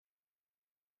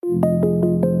Hey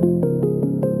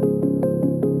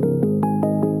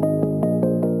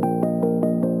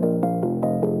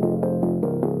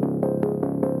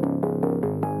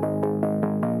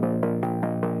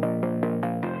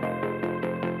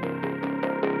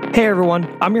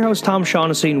everyone, I'm your host Tom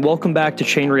Shaughnessy, and welcome back to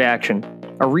Chain Reaction,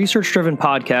 a research-driven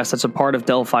podcast that's a part of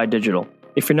Delphi Digital.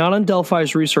 If you're not on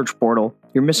Delphi's research portal,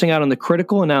 you're missing out on the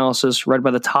critical analysis read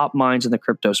by the top minds in the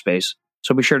crypto space,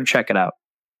 so be sure to check it out.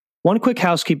 One quick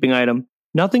housekeeping item: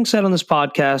 nothing said on this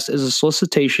podcast is a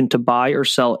solicitation to buy or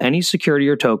sell any security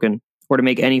or token, or to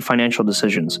make any financial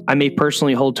decisions. I may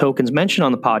personally hold tokens mentioned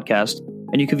on the podcast,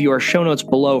 and you can view our show notes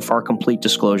below for our complete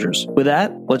disclosures. With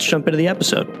that, let's jump into the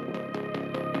episode.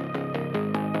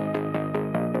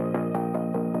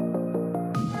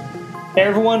 Hey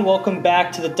everyone, welcome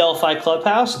back to the Delphi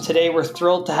Clubhouse. Today we're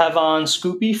thrilled to have on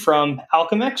Scoopy from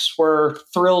Alchemix. We're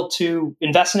thrilled to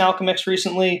invest in Alchemix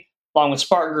recently, along with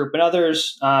Spartan Group and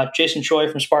others.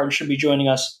 Choi from Spartan should be joining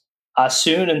us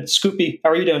soon. And Scoopy,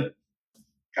 how are you doing?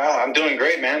 I'm doing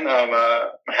great, man. I'm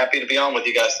happy to be on with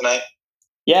you guys tonight.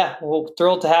 Yeah, well,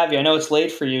 thrilled to have you. I know it's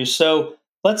late for you. So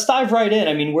let's dive right in.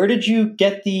 I mean, where did you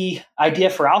get the idea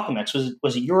for Alchemix?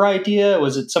 Was it your idea?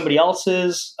 Was it somebody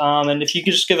else's? And if you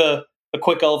could just give a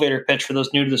quick elevator pitch for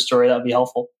those new to the story, that would be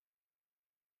helpful.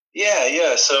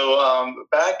 Yeah. So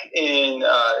back in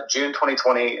June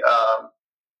 2020,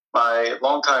 my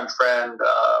longtime friend,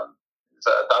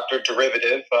 Dr.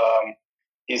 Derivative,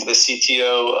 he's the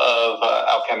CTO of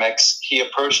Alchemix. He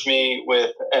approached me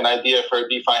with an idea for a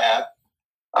DeFi app.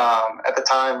 At the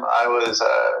time, I was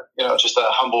just a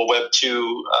humble Web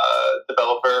 2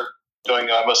 developer doing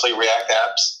mostly React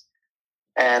apps.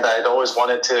 And I'd always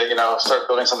wanted to, start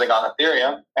building something on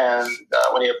Ethereum. And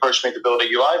when he approached me to build a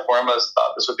UI for him, I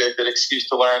thought this would be a good excuse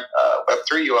to learn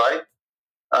Web3 UI.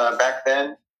 Back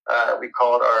then, we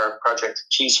called our project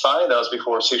CheeseFi. That was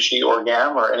before Sushi or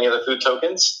Gam or any other food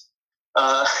tokens.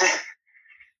 And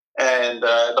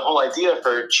the whole idea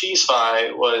for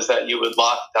CheeseFi was that you would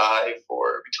lock DAI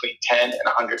for between 10 and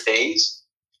 100 days.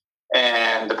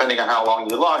 And depending on how long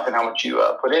you locked and how much you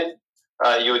put in,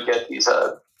 you would get these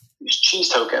cheese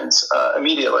tokens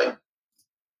immediately,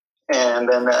 and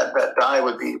then that DAI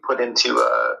would be put into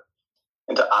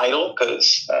idle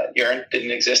because Yearn didn't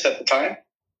exist at the time,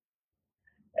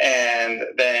 and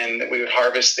then we would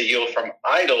harvest the yield from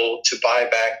idle to buy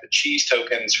back the cheese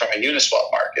tokens from a Uniswap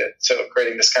market. So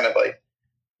creating this kind of like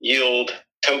yield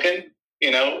token,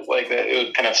 like it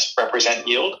would kind of represent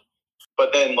yield.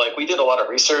 But then we did a lot of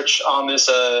research on this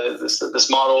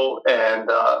model,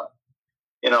 and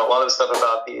a lot of the stuff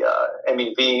about the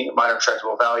MEV, minor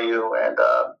extractable value, and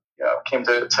came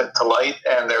to light.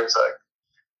 And there was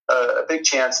a big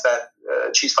chance that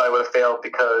CheeseFi would have failed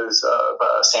because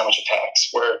of sandwich attacks,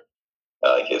 where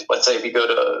let's say if you go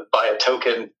to buy a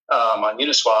token on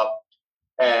Uniswap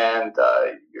and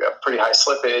you have pretty high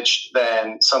slippage,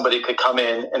 then somebody could come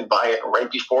in and buy it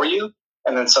right before you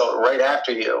and then sell it right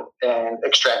after you and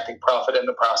extracting profit in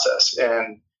the process.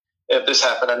 And if this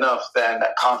happened enough, then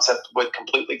that concept would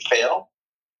completely fail.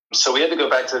 So we had to go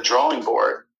back to the drawing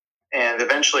board. And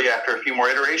eventually, after a few more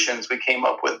iterations, we came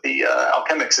up with the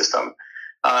Alchemix system.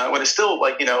 When it still,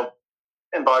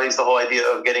 embodies the whole idea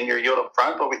of getting your yield up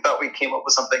front, but we thought we came up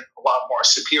with something a lot more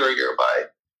superior by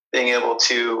being able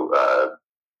to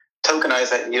tokenize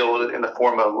that yield in the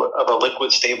form of a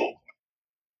liquid stable.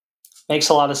 Makes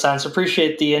a lot of sense.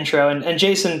 Appreciate the intro. And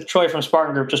Jason Choi from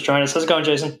Spartan Group just joined us. How's it going,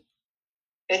 Jason?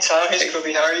 Hey, Tom. Hey,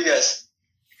 Scoopy. How are you guys?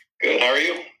 Good. How are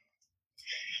you?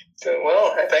 Doing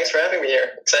well. Thanks for having me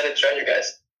here. Excited to join you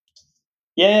guys.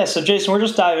 Yeah. So, Jason, we're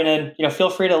just diving in. Feel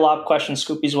free to lob questions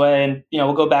Scoopy's way, and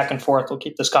we'll go back and forth. We'll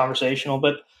keep this conversational.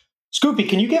 But Scoopy,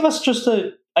 can you give us just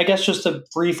a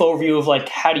brief overview of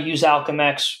how to use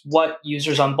Alchemix, what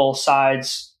users on both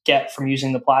sides get from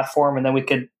using the platform, and then we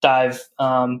could dive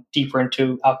deeper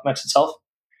into Alchemix itself?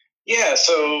 Yeah,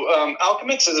 so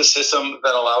Alchemix is a system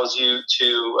that allows you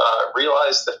to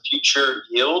realize the future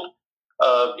yield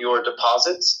of your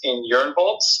deposits in Yearn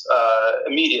vaults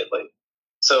immediedely.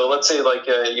 So let's say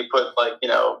you put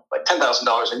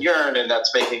 $10,000 in Yearn, and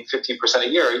that's making 15% a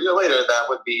year. A year later, that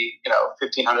would be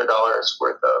 $1,500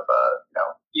 worth of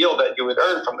yield that you would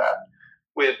earn from that.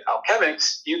 With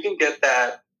Alchemix, you can get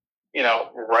that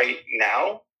right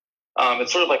now.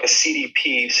 It's sort of like a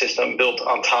CDP system built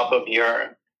on top of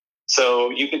Yearn. So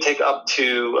you can take up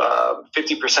to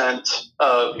 50%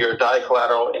 of your DAI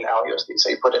collateral in ALUSD. So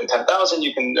you put in 10,000,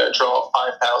 you can draw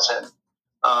 5,000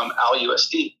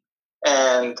 ALUSD.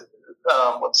 And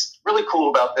what's really cool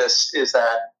about this is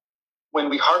that when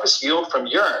we harvest yield from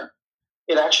Yearn,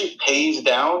 it actually pays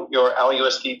down your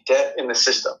ALUSD debt in the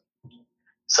system.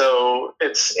 So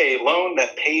it's a loan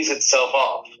that pays itself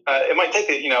off. It might take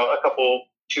a couple,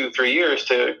 2-3 years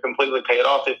to completely pay it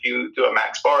off if you do a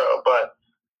max borrow, but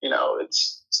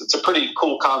it's a pretty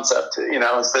cool concept.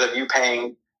 Instead of you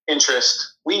paying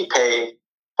interest, we pay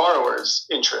borrowers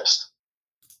interest.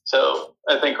 So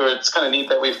I think it's kind of neat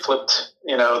that we flipped,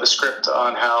 the script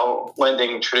on how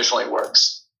lending traditionally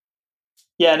works.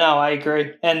 Yeah, no, I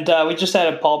agree. And we just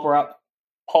had a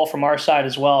Paul from our side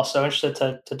as well. So interested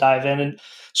to dive in. And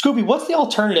Scoopy, what's the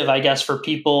alternative, I guess, for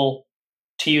people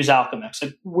to use Alchemix?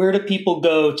 Like, where do people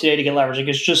go today to get leverage? Like,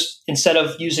 it's just instead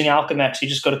of using Alchemix, you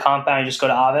just go to Compound, you just go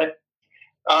to Aave?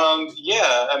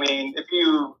 Yeah, I mean, if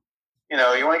you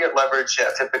want to get leverage,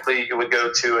 typically you would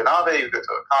go to an Aave, you would go to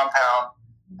a Compound,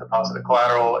 deposit a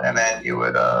collateral, and then you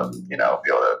would, be able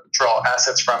to draw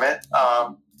assets from it.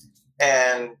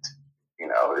 And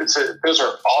those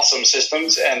are awesome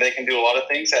systems, and they can do a lot of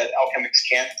things that Alchemix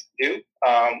can't do.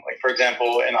 Like, for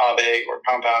example, in Aave or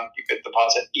Compound, you could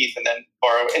deposit ETH and then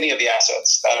borrow any of the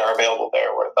assets that are available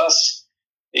there. With us,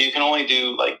 you can only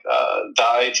do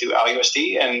DAI to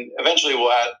ALUSD, and eventually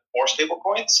we'll add more stable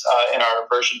coins in our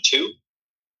version 2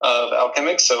 of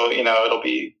Alchemix. So, it'll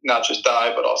be not just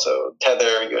DAI, but also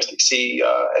Tether, USDC,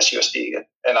 SUSD,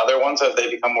 and other ones as they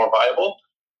become more viable.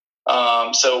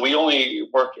 So we only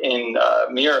work in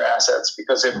mirror assets,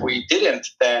 because if we didn't,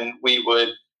 then we would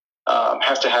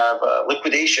have to have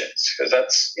liquidations, because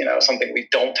that's something we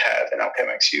don't have in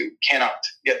Alchemix. You cannot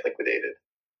get liquidated.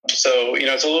 So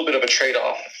it's a little bit of a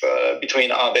trade-off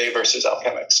between Aave versus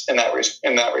Alchemix in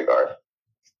that regard.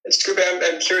 It's good.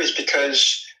 I'm curious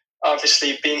because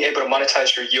obviously being able to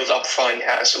monetize your yield upfront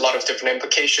has a lot of different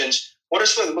implications. What are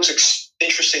some of the most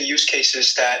interesting use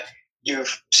cases that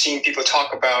you've seen people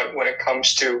talk about when it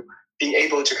comes to being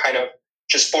able to kind of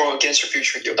just borrow against your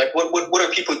future yield? Like, what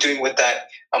are people doing with that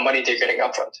money they're getting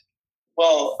upfront?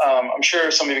 Well, I'm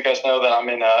sure some of you guys know that I'm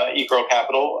in eGrow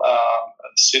Capital,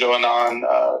 pseudo-anon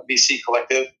VC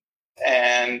collective.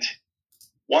 And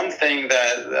one thing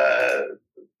that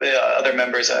the other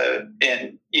members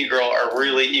in eGrow are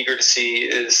really eager to see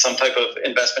is some type of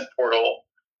investment portal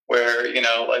where,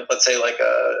 let's say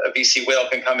a VC whale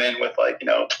can come in with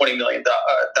 $20 million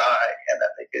DAI, and that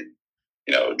they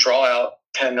could, draw out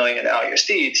 10 million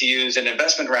ALUSD to use in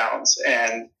investment rounds.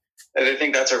 And I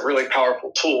think that's a really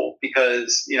powerful tool,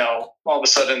 because, all of a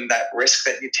sudden that risk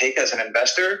that you take as an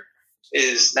investor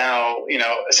is now,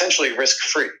 essentially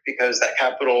risk-free, because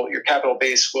your capital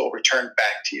base will return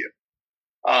back to you.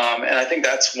 And I think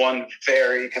that's one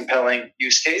very compelling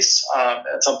use case.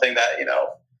 And something that,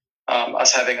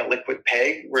 us having a liquid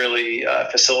pay really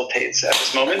facilitates at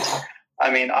this moment.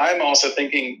 I mean, I'm also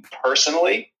thinking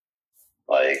personally,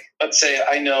 let's say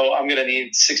I know I'm going to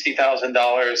need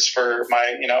 $60,000 for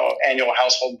my, annual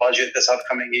household budget this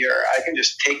upcoming year. I can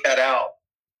just take that out,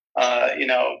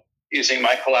 using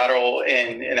my collateral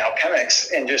in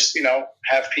Alchemix, and just,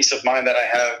 have peace of mind that I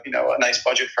have, a nice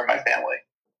budget for my family.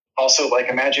 Also,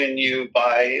 imagine you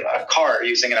buy a car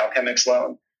using an Alchemix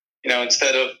loan.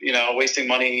 Instead of, wasting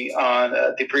money on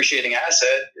a depreciating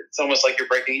asset, it's almost like you're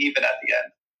breaking even at the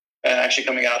end and actually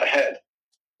coming out ahead,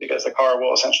 because the car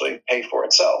will essentially pay for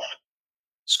itself.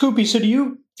 Scoopy, so do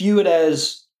you view it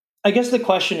as, I guess the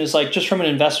question is just from an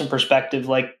investment perspective,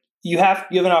 you have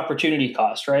an opportunity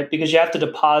cost, right? Because you have to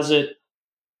deposit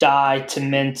DAI to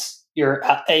mint your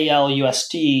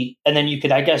ALUSD, and then you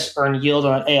could, I guess, earn yield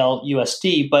on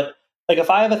ALUSD. But if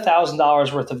I have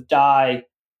 $1,000 worth of DAI,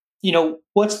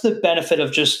 what's the benefit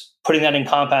of just putting that in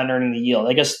Compound and earning the yield?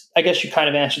 I guess you kind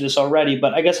of answered this already,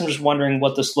 but I guess I'm just wondering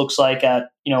what this looks like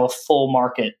at, a full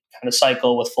market kind of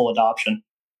cycle with full adoption.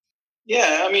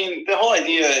 Yeah, I mean, the whole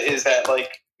idea is that,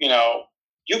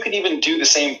 you could even do the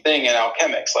same thing in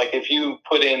Alchemix. If you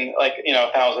put in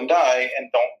 1,000 DAI and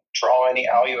don't draw any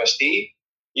ALUSD,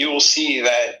 you will see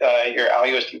that your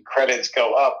ALUSD credits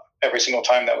go up every single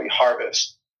time that we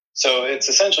harvest. So it's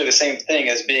essentially the same thing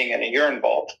as being in a urine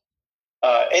vault.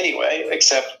 Anyway,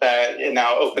 except that it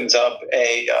now opens up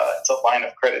it's a line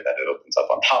of credit that it opens up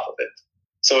on top of it.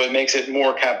 So it makes it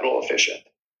more capital efficient.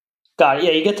 Got it.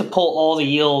 Yeah, you get to pull all the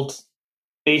yield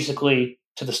basically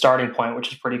to the starting point,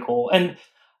 which is pretty cool. And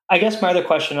I guess my other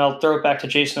question, I'll throw it back to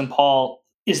Jason and Paul.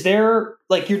 Is there,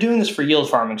 you're doing this for yield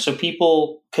farming, so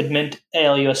people could mint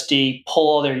ALUSD, pull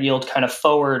all their yield kind of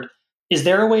forward. Is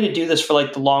there a way to do this for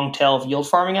the long tail of yield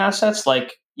farming assets?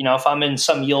 If I'm in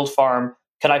some yield farm,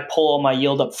 could I pull all my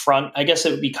yield up front? I guess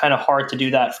it would be kind of hard to do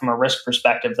that from a risk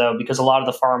perspective, though, because a lot of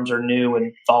the farms are new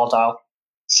and volatile.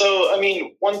 So, I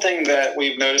mean, one thing that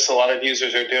we've noticed a lot of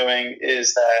users are doing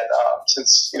is that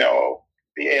since,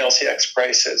 the ALCX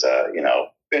price has,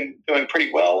 been doing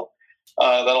pretty well,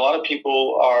 that a lot of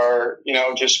people are,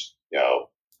 just,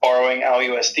 borrowing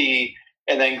ALUSD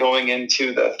and then going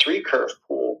into the 3-curve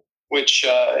pool, which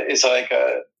is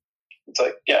it's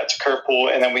a curve pool,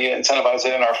 and then we incentivize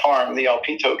it in our farm, the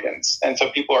LP tokens. And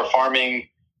so people are farming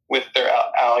with their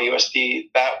ALUSD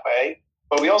that way.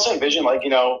 But we also envision,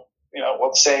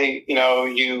 let's say,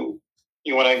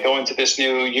 you want to go into this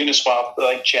new Uniswap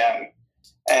like gem,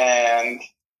 and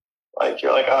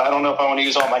you're like, I don't know if I want to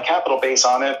use all my capital base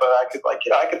on it, but I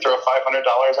could throw $500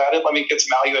 at it. Let me get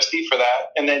some ALUSD for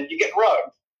that, and then you get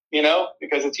rugged,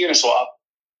 because it's Uniswap.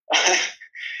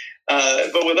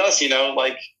 But with us,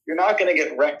 you're not going to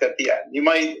get wrecked at the end. You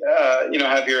might,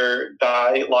 have your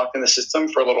DAI locked in the system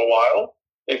for a little while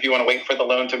if you want to wait for the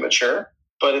loan to mature.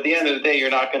 But at the end of the day, you're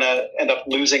not going to end up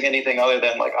losing anything other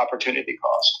than opportunity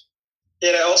cost. Yeah,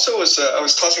 and I also was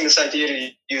tossing this idea to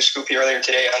you, Scoopy, earlier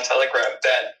today on Telegram,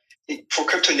 that for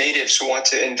crypto natives who want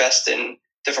to invest in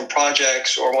different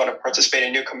projects or want to participate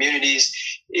in new communities,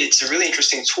 it's a really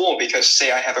interesting tool because,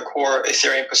 say, I have a core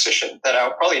Ethereum position that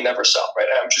I'll probably never sell, right?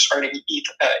 I'm just earning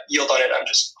yield on it. I'm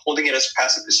just holding it as a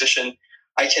passive position.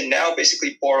 I can now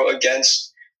basically borrow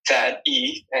against that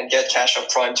ETH and get cash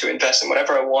up front to invest in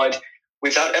whatever I want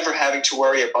without ever having to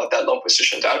worry about that loan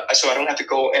position. So I don't have to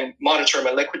go and monitor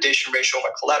my liquidation ratio,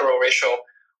 my collateral ratio,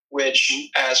 which,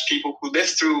 as people who live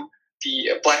through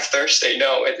the Black Thursday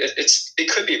know,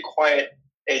 it could be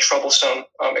a troublesome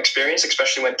experience,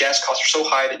 especially when gas costs are so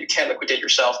high that you can't liquidate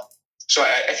yourself. So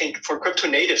I think for crypto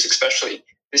natives especially,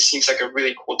 this seems like a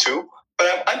really cool tool.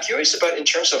 But I'm curious about in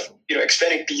terms of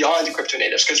expanding beyond the crypto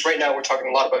natives, because right now we're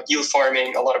talking a lot about yield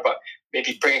farming, a lot about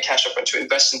maybe bringing cash up to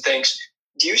invest in things.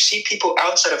 Do you see people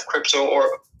outside of crypto,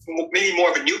 or maybe more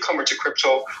of a newcomer to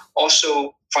crypto,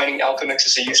 also finding Alchemix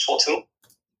as a useful tool?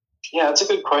 Yeah, that's a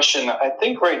good question. I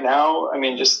think right now,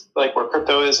 just like where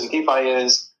crypto is and DeFi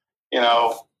is,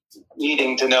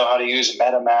 needing to know how to use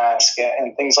MetaMask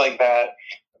and things like that,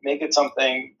 make it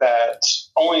something that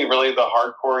only really the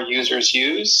hardcore users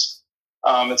use.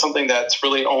 It's something that's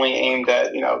really only aimed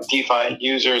at, DeFi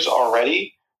users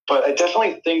already. But I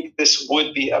definitely think this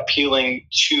would be appealing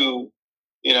to,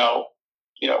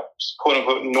 quote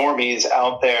unquote normies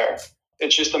out there.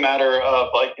 It's just a matter of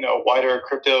wider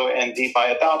crypto and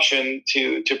DeFi adoption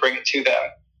to bring it to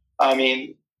them.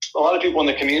 A lot of people in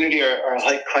the community are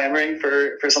clamoring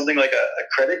for something like a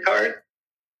credit card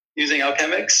using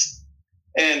Alchemix.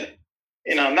 And,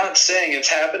 I'm not saying it's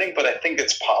happening, but I think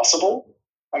it's possible.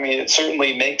 It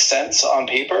certainly makes sense on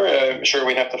paper. I'm sure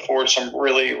we'd have to forge some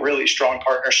really, really strong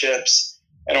partnerships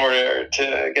in order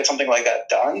to get something like that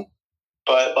done.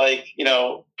 But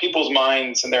people's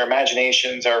minds and their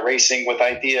imaginations are racing with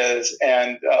ideas,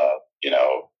 and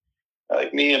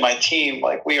me and my team,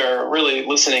 we are really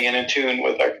listening and in tune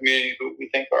with our community, who we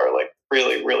think are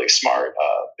really, really smart.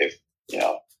 They've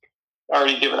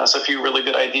already given us a few really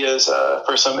good ideas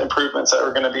for some improvements that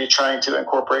we're going to be trying to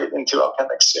incorporate into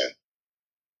Alchemix soon.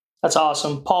 That's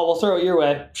awesome, Paul. We'll throw it your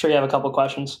way. I'm sure you have a couple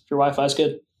questions. If your Wi-Fi is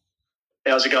good.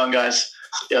 Hey, how's it going, guys?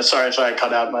 Yeah, sorry if I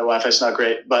cut out. My Wi-Fi is not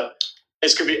great, but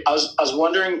it's gonna be. I was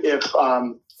wondering if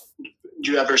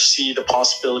do you ever see the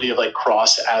possibility of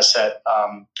cross asset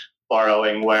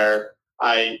borrowing, where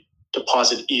I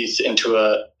deposit ETH into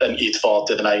an ETH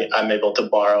vault and then I'm able to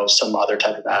borrow some other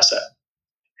type of asset?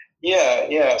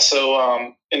 Yeah.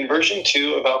 So in version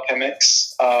 2 of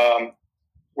Alchemix,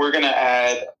 we're going to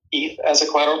add ETH as a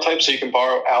collateral type, so you can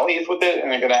borrow ALETH with it, and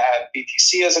we're going to add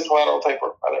BTC as a collateral type,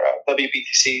 or rather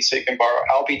WBTC, so you can borrow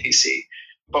ALBTC.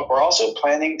 But we're also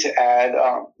planning to add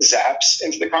ZAPs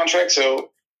into the contract.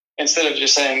 So instead of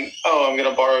just saying, I'm going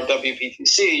to borrow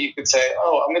WBTC, you could say,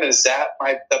 I'm going to zap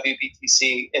my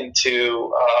WBTC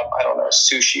into,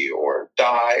 Sushi or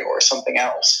DAI or something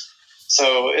else.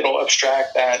 So it'll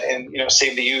abstract that and,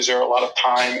 save the user a lot of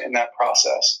time in that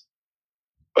process.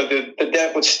 But the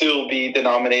debt would still be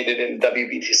denominated in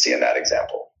WBTC in that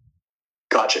example.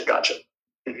 Gotcha.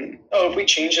 Mm-hmm. If we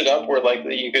change it up where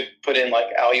you could put in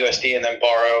ALUSD and then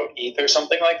borrow ETH or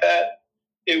something like that,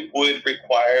 it would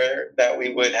require that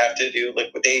we would have to do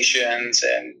liquidations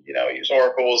and, use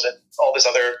oracles and all this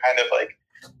other kind of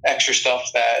extra stuff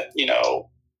that,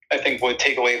 I think would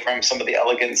take away from some of the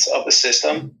elegance of the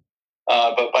system.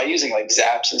 But by using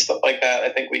zaps and stuff like that, I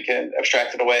think we can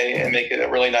abstract it away and make it a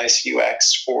really nice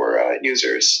UX for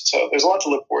users. So there's a lot to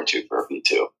look forward to for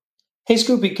V2. Hey,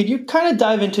 Scoopy, could you kind of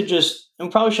dive into and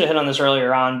we probably should have hit on this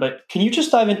earlier on, but can you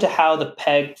just dive into how the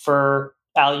peg for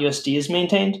ALUSD is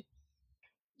maintained?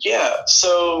 Yeah,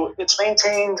 so it's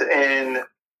maintained in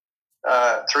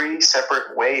 3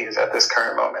 separate ways at this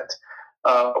current moment.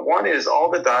 One is all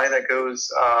the dye that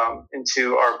goes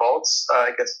into our vaults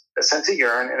gets sent to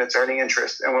Urine, and it's earning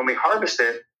interest. And when we harvest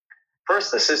it,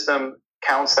 first the system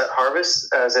counts that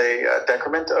harvest as a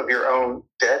decrement of your own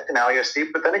debt in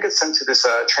AlUSD, but then it gets sent to this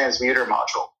transmuter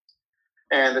module.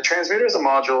 And the transmuter is a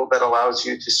module that allows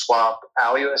you to swap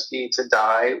AlUSD to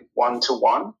dye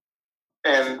 1-to-1.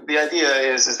 And the idea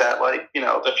is that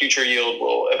the future yield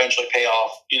will eventually pay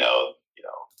off,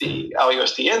 the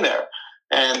AlUSD in there.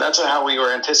 And that's how we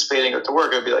were anticipating it to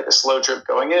work. It would be like a slow drip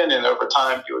going in, and over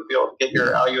time you would be able to get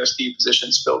your AlUSD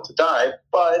positions filled to dye.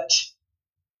 But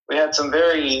we had some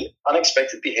very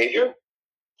unexpected behavior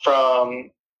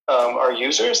from our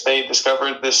users. They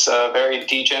discovered this very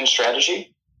degen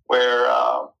strategy where,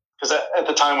 because at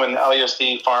the time when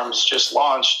AlUSD farms just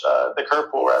launched, the curve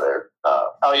pool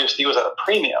AlUSD was at a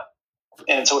premium.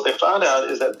 And so what they found out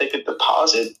is that they could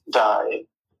deposit dye,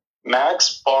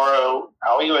 max borrow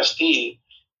AlUSD,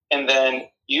 and then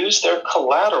use their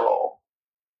collateral,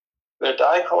 their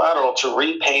dye collateral, to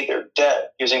repay their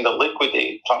debt using the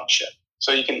liquidate function.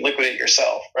 So you can liquidate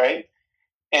yourself, right?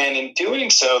 And in doing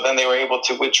so, then they were able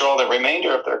to withdraw the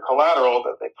remainder of their collateral,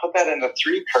 that they put that in the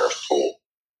 3-curve pool.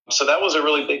 So that was a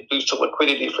really big boost to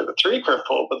liquidity for the 3-curve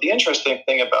pool. But the interesting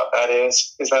thing about that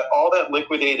is that all that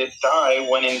liquidated dye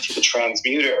went into the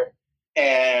transmuter.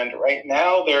 And right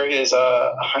now there is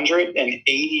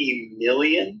 180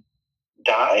 million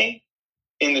dye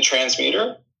in the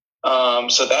transmuter.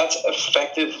 So that's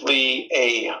effectively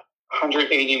a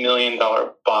 $180 million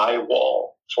buy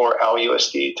wall for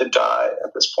AlUSD to dye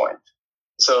at this point.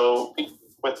 So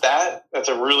with that, that's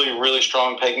a really, really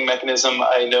strong pegging mechanism.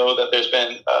 I know that there's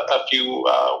been a few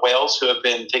whales who have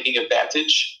been taking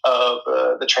advantage of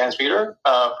the transmuter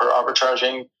for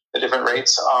arbitraging the different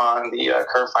rates on the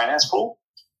curve finance pool.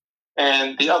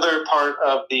 And the other part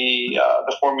of the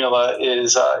formula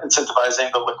is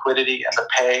incentivizing the liquidity and the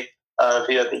pay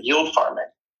via the yield farming.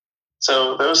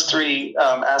 So those three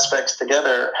aspects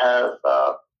together have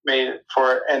made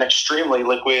for an extremely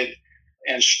liquid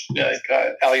and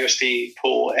AlUSD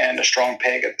pool and a strong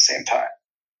peg at the same time.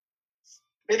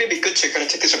 Maybe it'd be good to kind of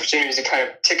take this opportunity to kind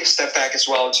of take a step back as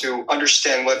well to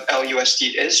understand what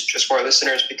AlUSD is, just for our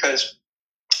listeners, because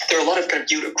there are a lot of kind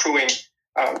of yield accruing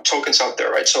tokens out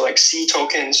there, right? So like C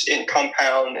tokens in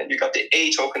Compound, and you got the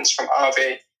A tokens from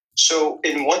Aave. So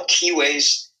in what key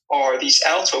ways are these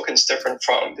Al tokens different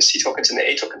from the C tokens and the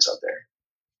A tokens out there?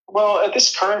 Well, at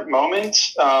this current moment,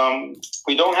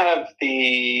 we don't have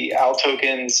the Al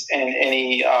tokens in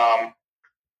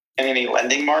any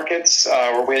lending markets.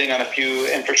 We're waiting on a few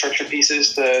infrastructure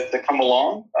pieces to come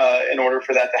along in order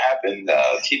for that to happen.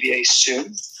 TBA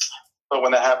soon, but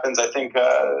when that happens, I think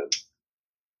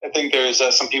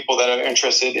there's some people that are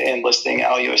interested in listing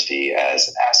AlUSD as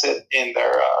an asset in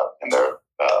their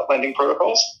lending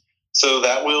protocols. So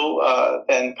that will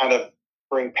then kind of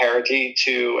bring parity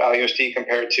to AlUSD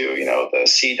compared to the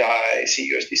C dye,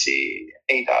 CUSDC,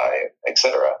 A dye,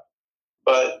 etc.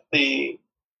 But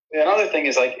another thing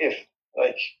is if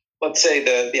let's say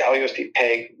the AlUSD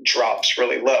peg drops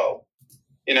really low,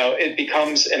 it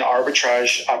becomes an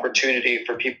arbitrage opportunity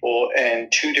for people in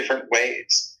two different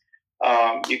ways.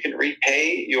 You can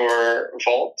repay your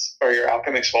vault or your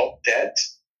Alchemix vault debt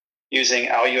using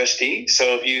AlUSD.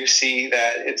 So if you see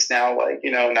that it's now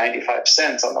 95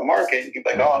 cents on the market, you can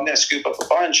be like, oh, I'm going to scoop up a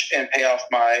bunch and pay off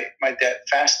my debt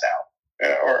fast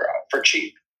now or for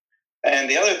cheap. And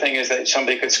the other thing is that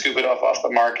somebody could scoop it off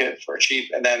the market for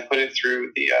cheap and then put it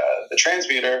through the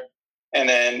transmuter and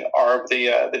then arb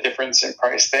the difference in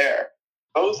price there.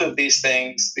 Both of these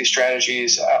things, these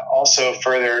strategies, also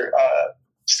further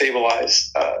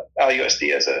stabilize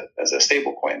AlUSD as a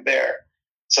stable coin there.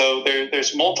 So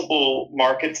there's multiple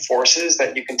market forces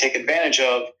that you can take advantage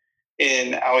of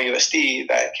in AlUSD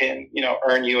that can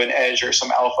earn you an edge or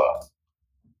some alpha.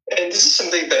 And this is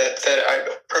something that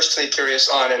I'm personally curious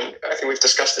on, and I think we've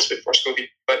discussed this before, Scoopy,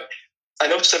 but I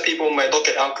know some people might look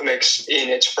at Alchemix in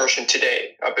its version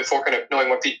today, before kind of knowing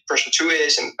what version 2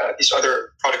 is and these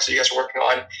other products that you guys are working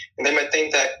on, and they might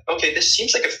think that, okay, this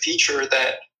seems like a feature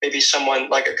that maybe someone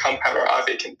like a Compound or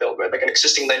Aave can build with, like an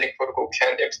existing lending protocol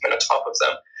can implement on top of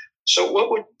them. So what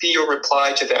would be your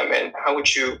reply to them, and how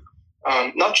would you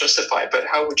not justify, but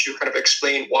how would you kind of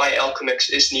explain why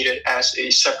Alchemix is needed as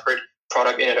a separate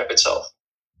product in and of itself?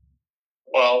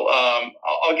 Well,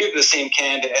 I'll give the same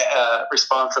canned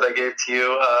response that I gave to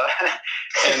you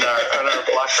in our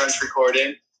Block Crunch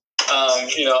recording.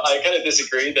 I kind of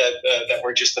disagree that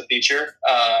we're just a feature.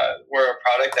 We're a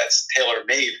product that's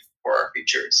tailor-made for our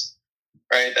features,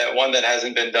 right? That one that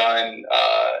hasn't been done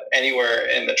anywhere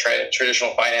in the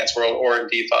traditional finance world or in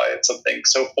DeFi. It's something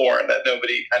so foreign that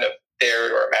nobody kind of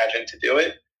dared or imagined to do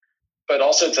it. But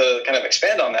also to kind of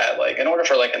expand on that, like in order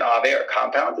for like an Aave or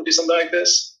compound to do something like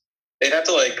this, they'd have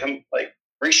to like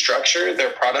restructure their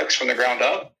products from the ground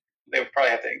up. They would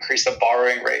probably have to increase the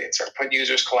borrowing rates or put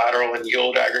users collateral in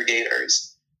yield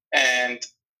aggregators. And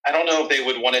I don't know if they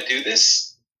would want to do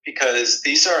this because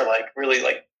these are like really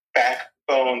like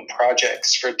backbone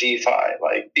projects for DeFi.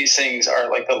 Like these things are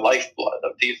like the lifeblood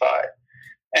of DeFi.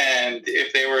 And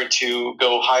if they were to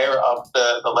go higher up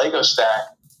the Lego stack,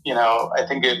 I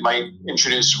think it might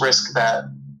introduce risk that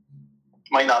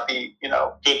might not be,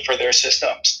 good for their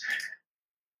systems.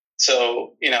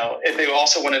 So, if they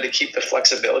also wanted to keep the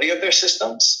flexibility of their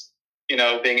systems,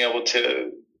 being able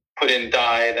to put in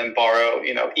DAI, then borrow,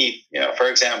 ETH, for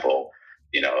example,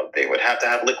 they would have to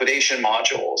have liquidation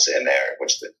modules in there,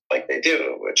 which they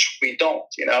do, which we don't,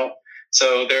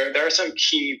 So there are some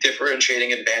key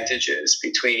differentiating advantages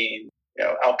between,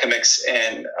 Alchemix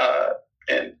and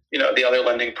the other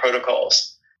lending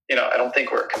protocols. I don't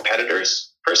think we're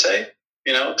competitors per se,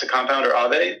 to Compound or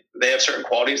Aave. They have certain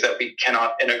qualities that we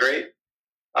cannot integrate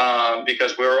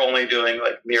because we're only doing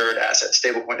like mirrored assets,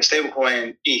 stablecoin to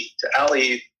stablecoin, ETH to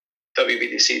ALETH,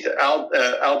 WBTC to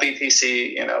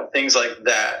ALBTC, things like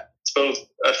that. It's both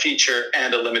a feature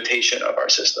and a limitation of our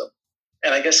system.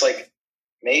 And I guess like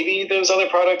maybe those other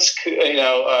projects could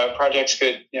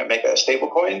make a stable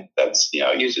coin that's,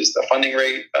 uses the funding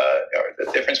rate or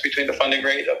the difference between the funding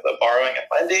rate of the borrowing and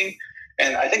lending.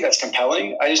 And I think that's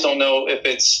compelling. I just don't know if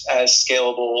it's as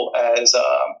scalable as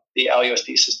the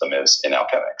ALUSD system is in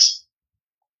Alchemix.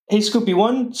 Hey, Scoopy,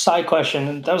 one side question,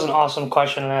 and that was an awesome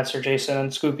question and answer, Jason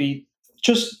and Scoopy.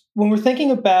 Just when we're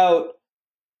thinking about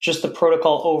just the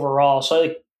protocol overall, so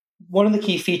like one of the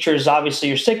key features, obviously,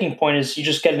 your sticking point is you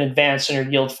just get an advance in your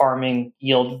yield farming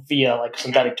yield via like a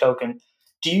synthetic token.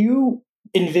 Do you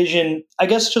envision, I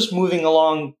guess, just moving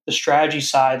along the strategy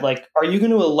side, like, are you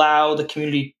going to allow the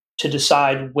community to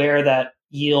decide where that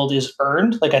yield is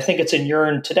earned? Like, I think it's in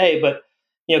Yearn today, but,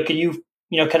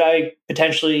 could I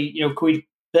potentially, could we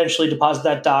potentially deposit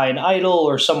that DAI in Idle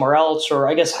or somewhere else? Or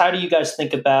I guess, how do you guys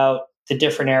think about the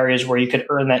different areas where you could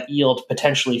earn that yield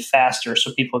potentially faster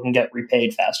so people can get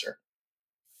repaid faster?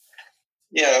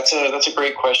 Yeah, that's a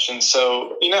great question.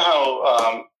 So you know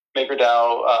how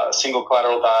MakerDAO single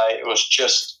collateral DAI, it was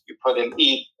just you put in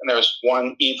ETH and there was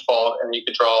one ETH vault and you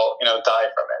could draw DAI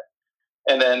from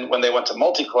it. And then when they went to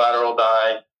multi collateral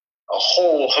DAI, a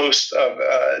whole host of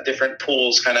different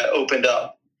pools kind of opened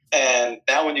up. And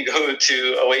now when you go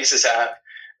to Oasis app,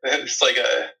 it's like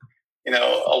a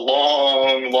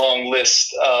long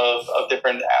list of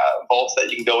different vaults that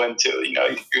you can go into.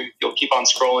 You'll keep on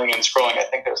scrolling and scrolling. I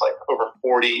think there's like over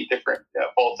 40 different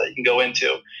vaults that you can go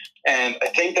into. And I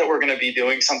think that we're going to be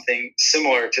doing something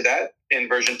similar to that in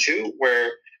version 2,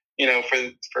 where,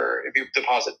 for if you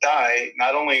deposit DAI,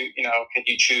 not only, can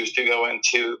you choose to go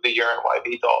into the Yearn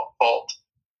YB vault,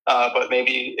 but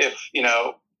maybe if,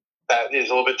 that is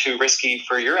a little bit too risky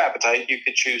for your appetite, you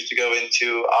could choose to go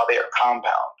into Aave or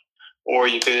Compound. Or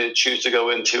you could choose to go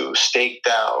into Stake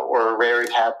DAO or Rare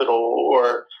Capital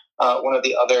or one of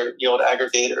the other yield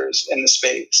aggregators in the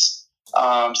space.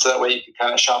 So that way you can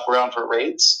kind of shop around for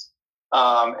rates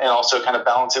and also kind of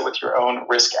balance it with your own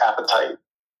risk appetite.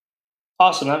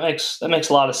 Awesome. That makes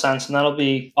a lot of sense, and that'll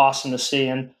be awesome to see.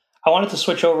 And I wanted to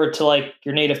switch over to like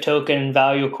your native token and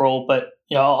value accrual, but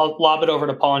I'll lob it over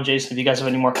to Paul and Jason if you guys have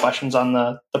any more questions on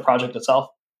the project itself.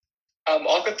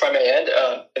 I'll confirm from my end.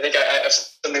 I think I have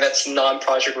something that's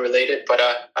non-project related, but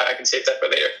I can save that for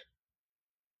later.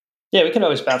 Yeah, we can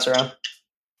always bounce around.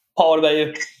 Paul, what about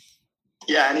you?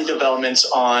 Yeah, any developments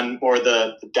on or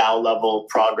the DAO level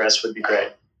progress would be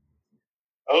great.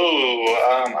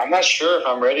 I'm not sure if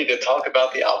I'm ready to talk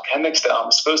about the Alchemix DAO.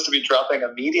 I'm supposed to be dropping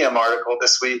a Medium article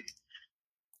this week.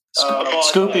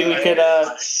 Scoopy,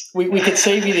 we could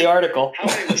save you the article. How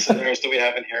many listeners do we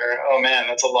have in here? Oh man,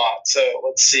 that's a lot. So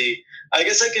let's see. I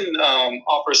guess I can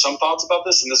offer some thoughts about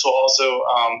this, and this will also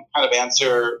kind of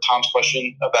answer Tom's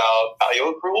question about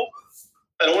value accrual.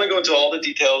 I don't want to go into all the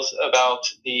details about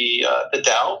the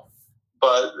DAO,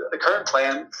 but the current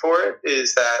plan for it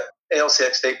is that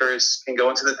ALCX stakers can go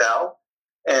into the DAO,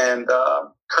 and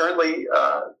currently,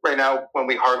 right now, when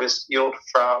we harvest yield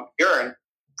from Yearn,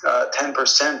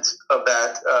 10% of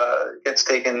that gets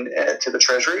taken to the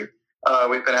treasury.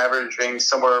 We've been averaging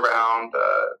somewhere around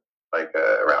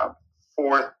around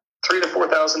 $3,000 to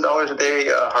 $4,000 a day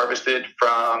harvested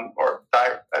from, or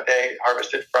a day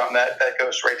harvested from that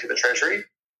goes right to the treasury.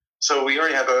 So we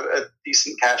already have a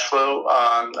decent cash flow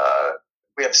on.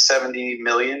 We have $70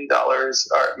 million or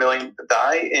million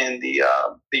DAI in the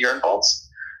Yearn vaults.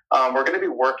 We're going to be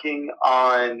working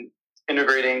on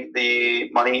integrating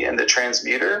the money in the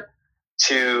transmuter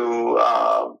to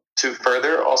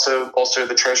further also bolster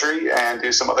the treasury and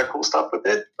do some other cool stuff with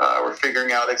it. We're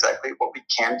figuring out exactly what we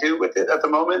can do with it at the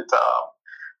moment,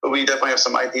 but we definitely have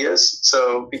some ideas.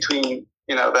 So between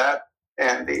that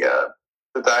and the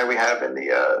die we have in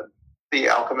the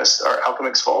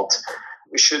Alchemix vault,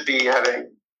 we should be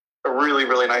having a really,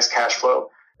 really nice cash flow.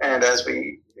 And as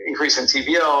we increase in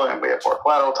TVL and we have more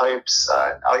collateral types,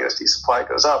 LUSD supply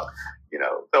goes up,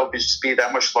 there'll just be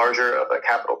that much larger of a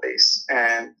capital base.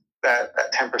 And that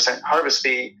 10% harvest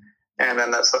fee, and then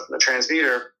that stuff in the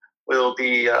transmuter will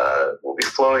be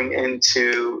flowing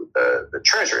into the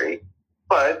treasury.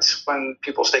 But when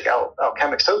people stake out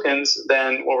Alchemix tokens,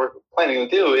 then what we're planning to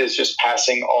do is just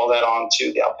passing all that on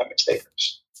to the Alchemix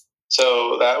stakers.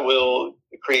 So that will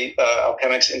create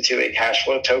Alchemix into a cash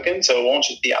flow token. So it won't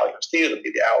just be ALUSD, it'll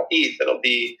be the AL ETH, it'll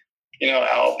be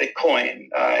Al Bitcoin,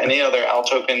 any other Al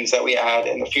tokens that we add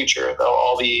in the future. They'll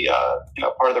all be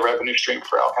part of the revenue stream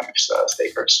for Alchemix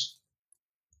stakers.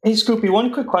 Hey, Scoopy,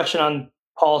 one quick question on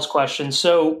Paul's question.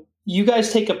 So you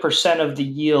guys take a percent of the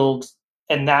yield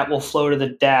and that will flow to the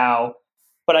DAO.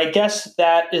 But I guess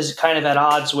that is kind of at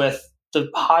odds with the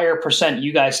higher percent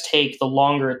you guys take, the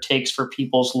longer it takes for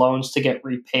people's loans to get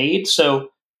repaid. So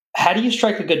how do you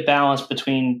strike a good balance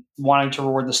between wanting to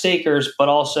reward the stakers, but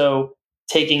also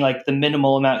taking like the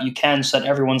minimal amount you can so that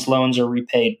everyone's loans are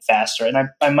repaid faster? And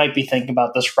I might be thinking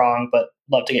about this wrong, but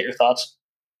love to get your thoughts.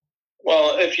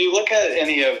 Well, if you look at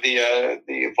any of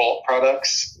the vault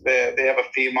products, they have a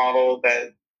fee model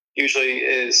that usually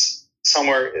is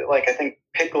somewhere like, I think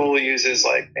Pickle uses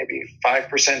like maybe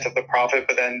 5% of the profit,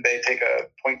 but then they take a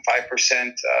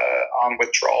 0.5% on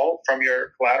withdrawal from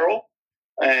your collateral.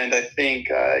 And I think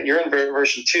Yearn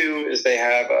version 2 is they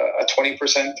have a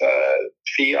 20%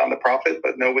 fee on the profit,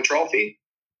 but no withdrawal fee.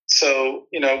 So,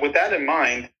 with that in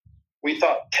mind, we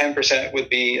thought 10% would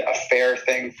be a fair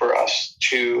thing for us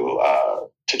to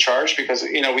charge, because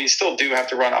we still do have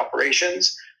to run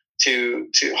operations to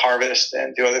harvest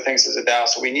and do other things as a DAO.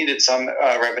 So we needed some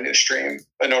revenue stream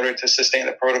in order to sustain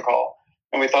the protocol.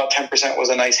 And we thought 10% was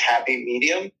a nice happy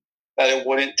medium, that it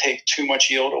wouldn't take too much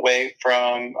yield away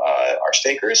from our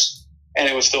stakers, and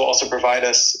it would still also provide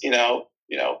us,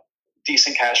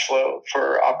 decent cash flow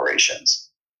for operations.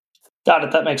 Got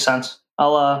it. That makes sense.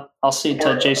 I'll cede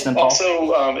to Jason and Paul.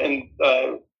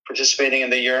 Also, participating in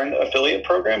the Yearn affiliate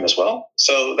program as well.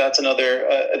 So that's another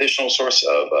additional source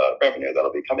of revenue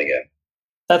that'll be coming in.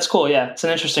 That's cool. Yeah, it's an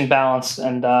interesting balance,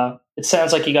 and it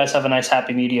sounds like you guys have a nice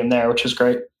happy medium there, which is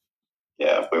great.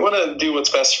 Yeah, we want to do what's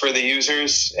best for the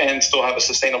users and still have a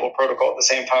sustainable protocol at the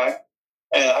same time.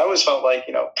 And I always felt like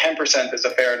 10% is a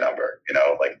fair number.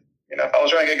 If I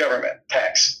was running a government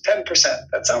tax, 10%,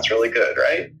 that sounds really good,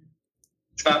 right?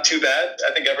 It's not too bad.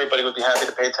 I think everybody would be happy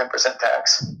to pay 10%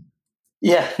 tax.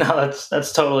 Yeah, no,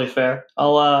 that's totally fair.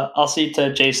 I'll cede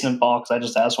to Jason and Paul because I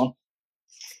just asked one.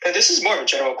 And this is more of a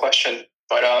general question,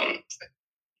 but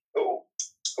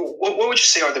what would you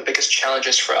say are the biggest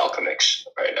challenges for Alchemix,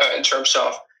 right? In terms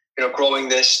of growing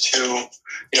this to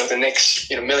the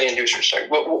next million users? Like,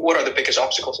 what are the biggest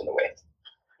obstacles in the way?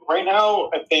 Right now,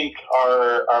 I think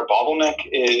our bottleneck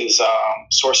is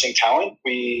sourcing talent.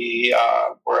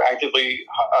 We're actively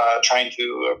trying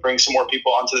to bring some more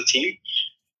people onto the team.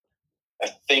 I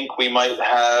think we might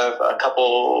have a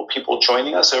couple people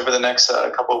joining us over the next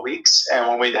couple of weeks. And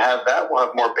when we have that, we'll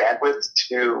have more bandwidth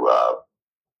to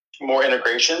more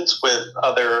integrations with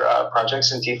other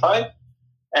projects in DeFi,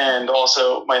 and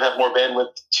also might have more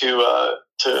bandwidth to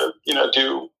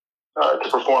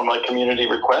perform like community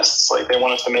requests. Like they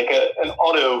want us to make an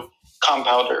auto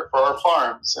compounder for our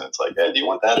farms. And it's like, hey, do you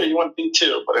want that or do you want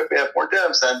V2? But if we have more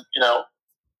devs, then,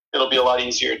 it'll be a lot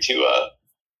easier to,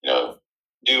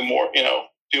 do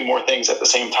more things at the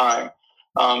same time.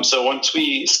 So once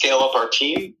we scale up our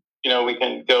team, we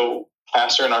can go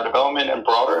faster in our development and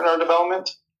broader in our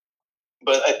development.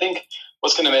 But I think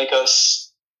what's going to make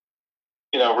us,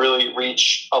 really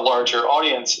reach a larger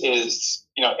audience is,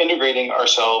 integrating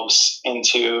ourselves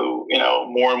into,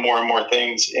 more and more and more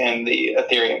things in the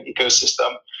Ethereum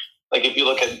ecosystem. Like if you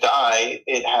look at DAI,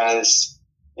 it has,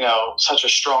 such a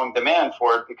strong demand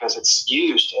for it because it's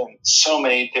used in so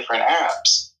many different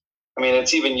apps. I mean,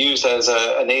 it's even used as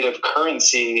a native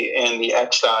currency in the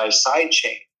XDAI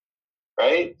sidechain,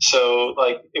 right? So,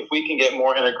 like, if we can get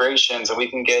more integrations and we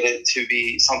can get it to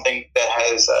be something that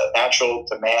has a natural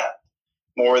demand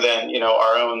more than,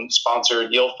 our own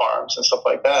sponsored yield farms and stuff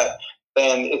like that,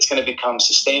 then it's going to become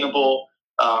sustainable.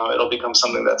 It'll become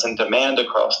something that's in demand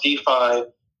across DeFi.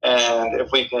 And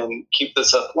if we can keep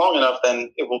this up long enough,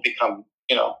 then it will become,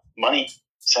 money,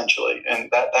 essentially.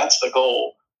 And that's the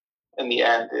goal. in the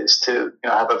end is to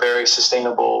have a very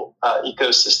sustainable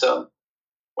ecosystem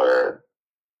where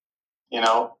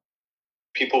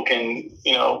people can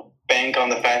bank on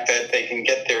the fact that they can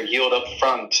get their yield up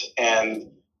front and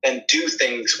do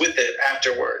things with it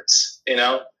afterwards.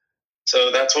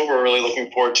 So that's what we're really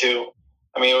looking forward to.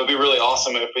 I mean, it would be really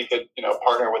awesome if we could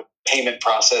partner with payment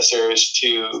processors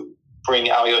to bring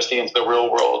AliUSD into the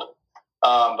real world.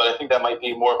 But I think that might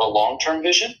be more of a long-term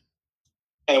vision.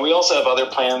 And we also have other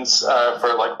plans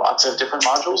for like lots of different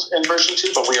modules in version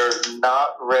 2, but we are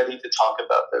not ready to talk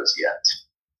about those yet.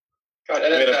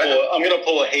 I'm going to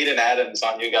pull a Hayden Adams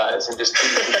on you guys and just do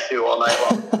V2 all night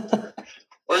long.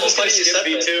 We're just going to skip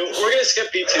V2. We're going to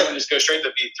skip V2 and just go straight to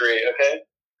V3, okay?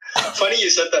 Funny you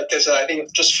said that because I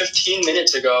think just 15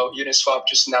 minutes ago, Uniswap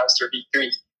just announced their V3.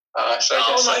 So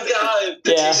I guess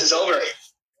the tease is over.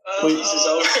 The tease is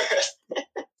over.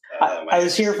 I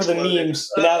was here for the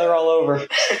memes, but now they're all over.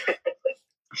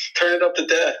 Turn it up to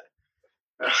death.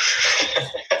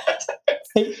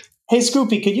 Hey,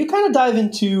 Scoopy, could you kind of dive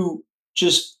into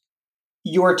just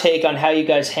your take on how you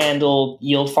guys handle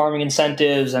yield farming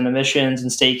incentives and emissions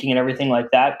and staking and everything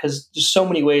like that? Because there's so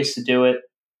many ways to do it.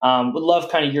 Would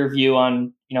love kind of your view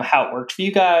on how it worked for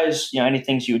you guys. Any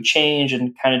things you would change,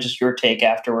 and kind of just your take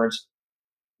afterwards.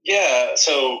 Yeah.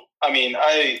 So I mean,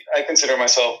 I consider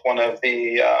myself one of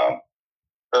the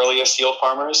earliest yield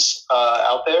farmers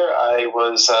out there. I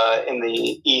was in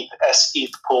the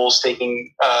ETH pool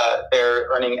staking there,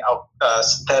 earning out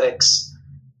synthetics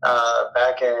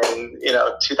back in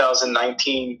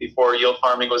 2019 before yield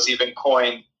farming was even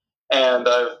coined, and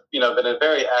I've been a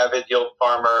very avid yield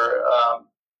farmer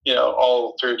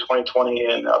all through 2020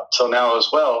 and up till now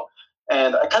as well.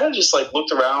 And I kind of just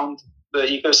looked around the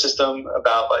ecosystem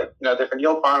about different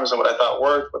yield farms and what I thought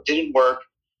worked, what didn't work,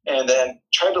 and then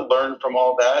tried to learn from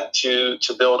all that to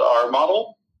build our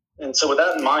model. And so with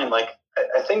that in mind, I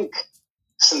think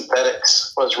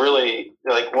synthetics was really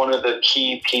one of the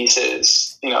key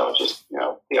pieces, the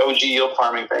OG yield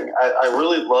farming thing. I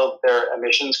really loved their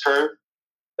emissions curve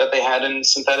that they had in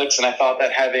synthetics. And I thought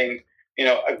that having,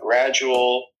 a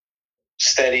gradual,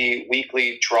 steady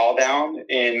weekly drawdown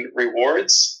in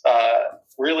rewards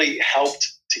really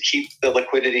helped to keep the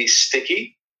liquidity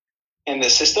sticky in the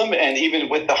system. And even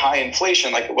with the high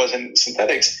inflation, like it was in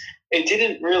synthetics, it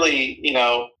didn't really,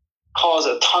 cause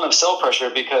a ton of sell pressure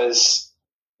because,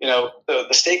 the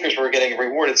stakers were getting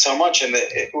rewarded so much, and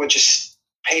it would just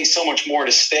pay so much more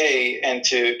to stay and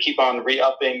to keep on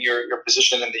re-upping your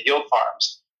position in the yield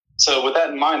farms. So with that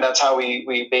in mind, that's how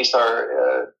we based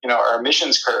our our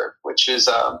emissions curve, which is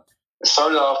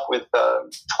started off with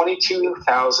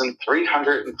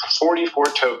 22,344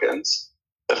 tokens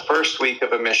the first week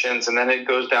of emissions, and then it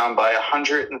goes down by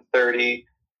 130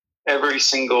 every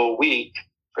single week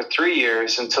for 3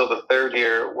 years until the third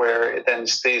year, where it then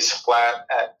stays flat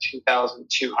at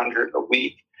 2,200 a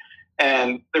week.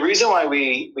 And the reason why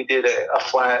we did a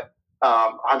flat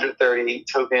 130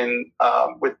 token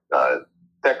with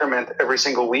decrement every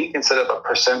single week instead of a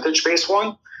percentage-based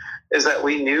one is that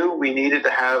we knew we needed to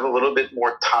have a little bit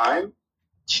more time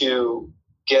to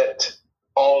get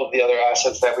all of the other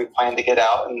assets that we plan to get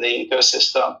out in the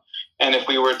ecosystem. And if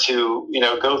we were to,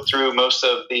 go through most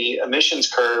of the emissions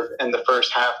curve in the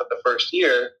first half of the first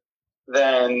year,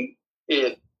 then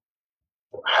it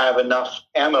have enough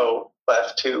ammo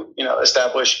left to,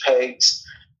 establish pegs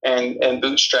and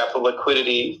bootstrap the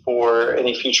liquidity for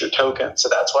any future token. So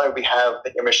that's why we have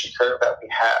the emission curve that we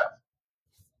have.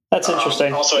 That's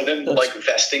interesting. Also, I didn't like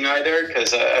vesting either,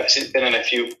 because I've been in a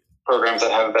few programs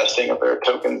that have vesting of their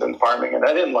tokens and farming, and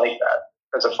I didn't like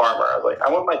that as a farmer. I was like, I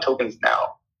want my tokens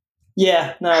now.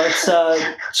 Yeah, no, it's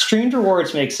streamed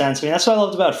rewards make sense. I mean, that's what I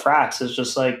loved about Frax, is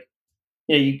just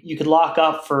you could lock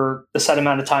up for the set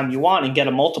amount of time you want and get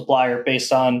a multiplier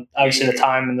based on obviously the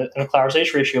time and the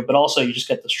collateralization ratio, but also you just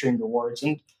get the streamed rewards.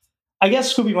 And I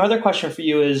guess, Scoopy, my other question for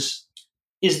you is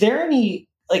there any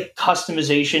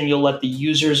customization you'll let the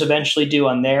users eventually do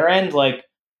on their end?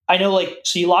 I know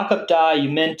so you lock up DAI, you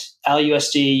mint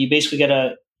AliUSD, you basically get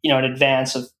an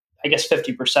advance of, I guess,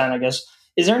 50%, I guess.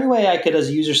 Is there any way I could, as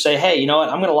a user, say, hey, you know what,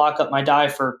 I'm going to lock up my DAI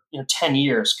for 10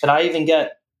 years. Could I even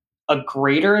get a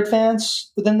greater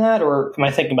advance within that, or am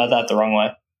I thinking about that the wrong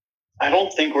way? I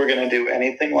don't think we're going to do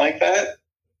anything like that.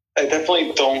 I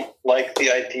definitely don't like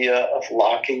the idea of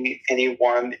locking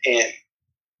anyone in.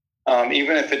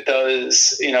 Even if it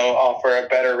does, offer a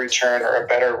better return or a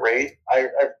better rate.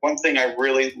 One thing I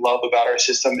really love about our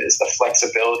system is the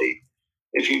flexibility.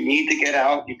 If you need to get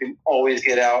out, you can always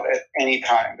get out at any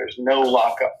time. There's no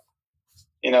lockup.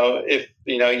 If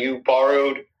you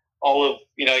borrowed all of,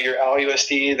 your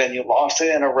ALUSD, then you lost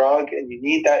it in a rug and you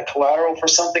need that collateral for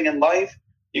something in life,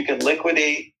 you can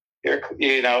liquidate your,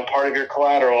 part of your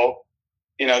collateral,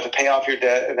 to pay off your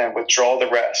debt and then withdraw the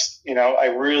rest. I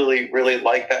really, really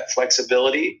like that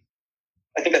flexibility.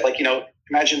 I think that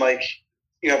imagine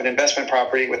you have an investment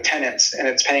property with tenants and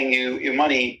it's paying you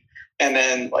money. And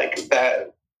then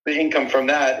that, the income from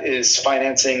that is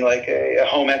financing a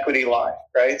home equity line,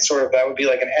 right? Sort of that would be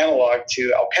like an analog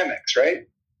to Alchemix, right?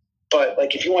 But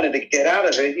if you wanted to get out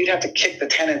of it, you'd have to kick the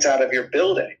tenants out of your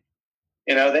building.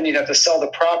 Then you'd have to sell the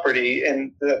property,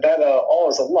 and that all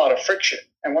is a lot of friction.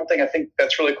 And one thing I think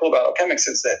that's really cool about Alchemix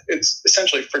is that it's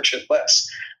essentially frictionless.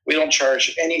 We don't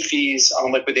charge any fees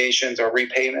on liquidations or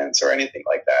repayments or anything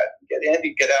like that. You get in,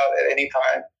 you get out at any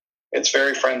time. It's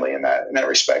very friendly in that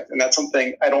respect, and that's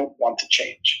something I don't want to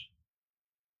change.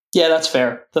 Yeah, that's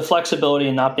fair. The flexibility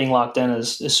and not being locked in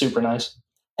is super nice.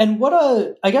 And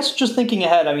I guess just thinking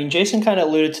ahead, I mean, Jason kind of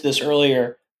alluded to this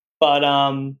earlier, but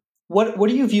what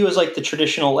do you view as the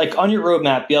traditional, on your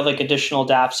roadmap, you have additional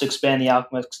dApps to expand the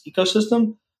Alchemix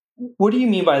ecosystem. What do you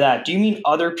mean by that? Do you mean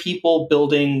other people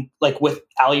building with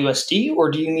ALUSD,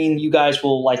 or do you mean you guys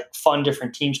will fund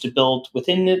different teams to build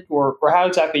within it, or how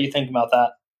exactly are you thinking about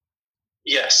that?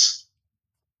 Yes.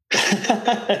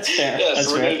 That's fair. Yes,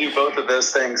 That's we're going to do both of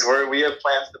those things. We have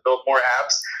plans to build more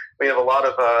apps. We have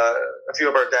a few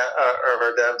of our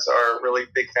devs are really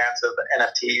big fans of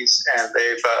NFTs, and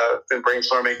they've been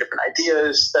brainstorming different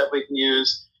ideas that we can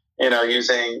use.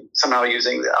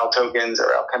 Using the Al tokens or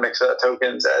Alchemix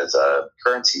tokens as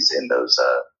currencies in those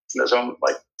own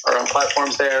our own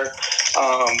platforms. There,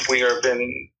 we have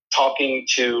been talking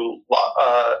to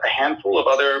a handful of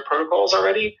other protocols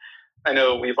already. I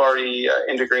know we've already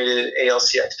integrated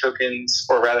ALCX tokens,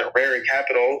 or rather Rary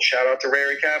Capital. Shout out to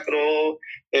Rary Capital.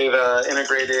 They've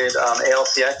integrated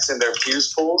ALCX in their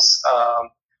fuse pools,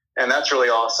 and that's really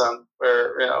awesome.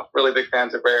 We're really big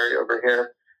fans of Rary over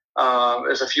here.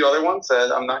 There's a few other ones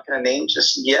that I'm not going to name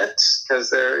just yet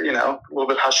because they're a little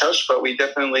bit hush hush, but we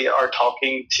definitely are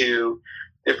talking to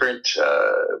different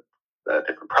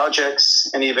projects,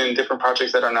 and even different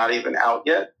projects that are not even out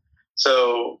yet.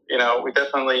 So, we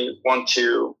definitely want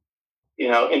to,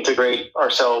 integrate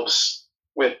ourselves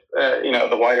with,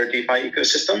 the wider DeFi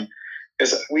ecosystem,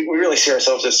 because we really see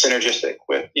ourselves as synergistic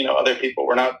with, other people.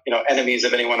 We're not, enemies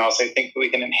of anyone else. I think we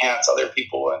can enhance other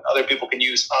people, and other people can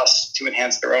use us to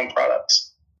enhance their own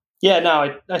products. Yeah,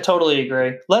 no, I totally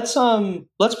agree. Let's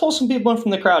pull some people in from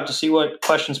the crowd to see what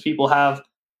questions people have.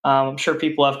 I'm sure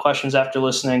people have questions after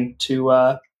listening to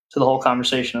the whole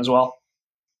conversation as well.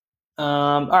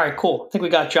 All right, cool. I think we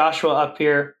got Joshua up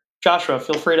here. Joshua,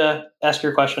 feel free to ask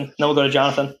your question. Then we'll go to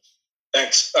Jonathan.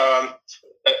 Thanks. I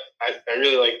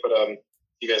really like what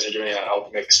you guys are doing at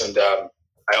Alchemix, and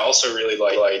I also really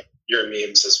like your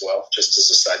memes as well, just as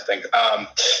a side thing.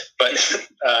 But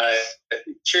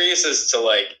curious as to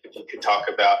if you could talk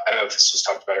about, I don't know if this was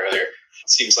talked about earlier. It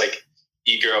seems like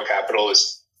eGirl Capital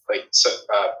is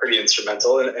pretty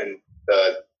instrumental in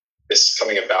this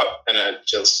coming about, and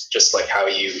just how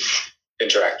you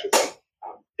interact with them.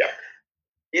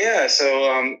 Yeah, so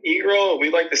eGirl, we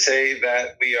like to say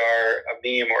that we are a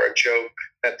meme or a joke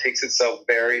that takes itself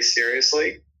very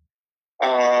seriously.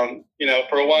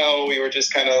 For a while we were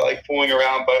just kind of fooling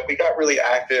around, but we got really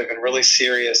active and really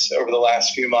serious over the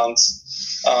last few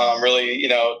months. Really,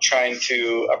 trying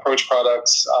to approach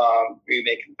products. We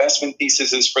make investment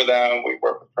theses for them. We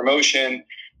work with promotion.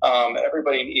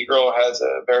 Everybody in eGirl has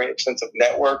a very extensive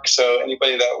network. So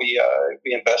anybody that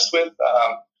we invest with,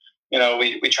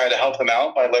 we try to help them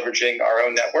out by leveraging our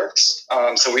own networks.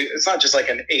 So it's not just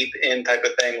an ape in type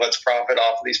of thing. Let's profit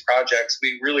off of these projects.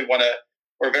 We really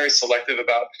we're very selective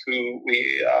about who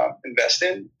we invest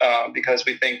in, because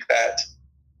we think that,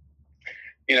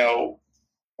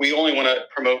 we only want to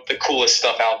promote the coolest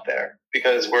stuff out there,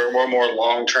 because we're more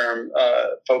long-term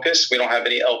focused. We don't have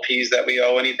any LPs that we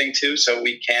owe anything to, so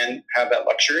we can have that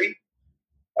luxury.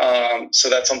 So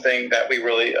that's something that we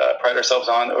really pride ourselves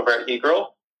on over at eGirl.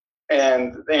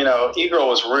 And, eGirl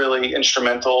was really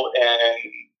instrumental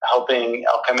in helping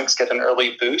Alchemix get an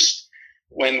early boost.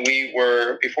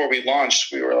 Before we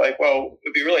launched, we were like, well,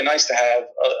 it'd be really nice to have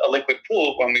a liquid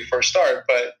pool when we first start,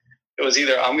 but it was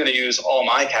either I'm going to use all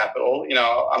my capital,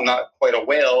 I'm not quite a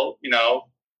whale,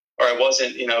 or I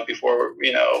wasn't, before,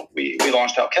 we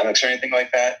launched Alchemix or anything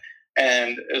like that.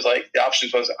 And it was the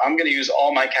options was I'm going to use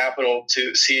all my capital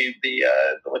to see the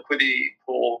liquidity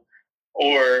pool,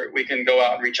 or we can go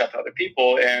out and reach out to other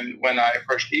people. And when I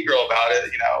approached eGirl about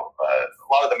it,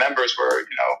 a lot of the members were,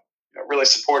 really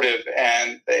supportive,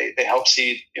 and they helped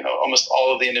seed, almost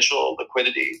all of the initial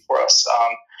liquidity for us.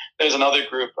 there's another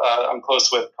group I'm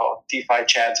close with called DeFi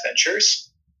Chad's Ventures.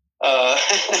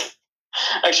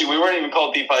 Actually, we weren't even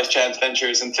called DeFi Chad's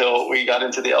Ventures until we got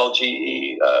into the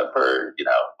LGE for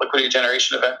liquidity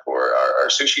generation event for our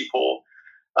sushi pool.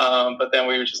 But then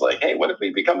we were just like, hey, what if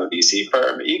we become a VC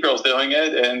firm? E-Girl's doing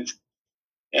it, and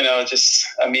just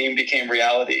a meme became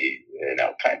reality,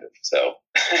 kind of. So,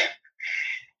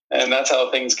 and that's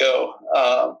how things go.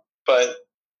 But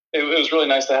it was really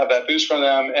nice to have that boost from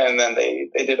them. And then they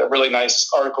did a really nice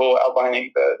article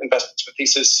outlining the investment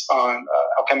thesis on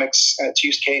Alchemix and its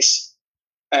use case.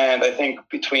 And I think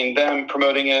between them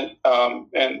promoting it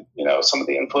and some of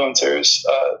the influencers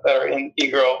that are in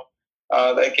eGirl,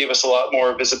 that gave us a lot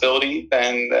more visibility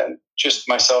than just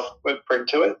myself would bring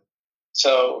to it.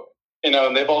 So,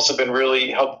 they've also been really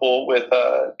helpful with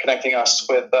connecting us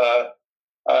with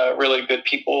really good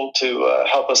people to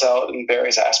help us out in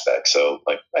various aspects. So,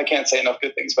 I can't say enough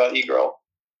good things about eGirl.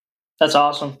 That's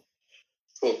awesome.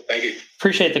 Cool. Thank you.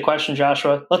 Appreciate the question,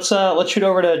 Joshua. Let's shoot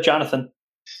over to Jonathan.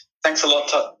 Thanks a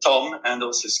lot, Tom, and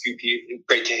also Scoopy.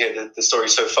 Great to hear the story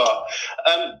so far.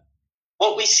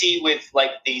 What we see with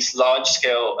these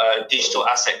large-scale digital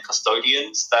asset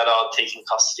custodians that are taking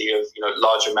custody of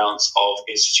large amounts of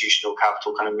institutional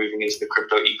capital, kind of moving into the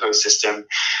crypto ecosystem,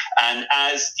 and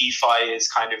as DeFi is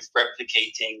kind of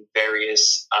replicating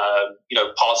various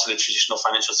parts of the traditional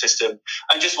financial system,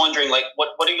 I'm just wondering what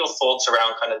are your thoughts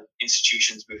around kind of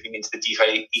institutions moving into the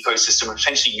DeFi ecosystem and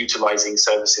potentially utilizing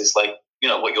services like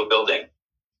what you're building?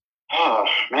 Oh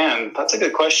man, that's a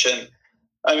good question.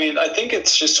 I mean, I think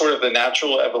it's just sort of the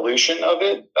natural evolution of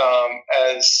it.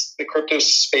 As the crypto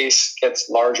space gets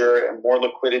larger and more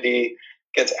liquidity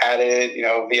gets added,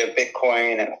 via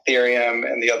Bitcoin and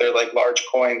Ethereum and the other large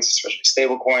coins, especially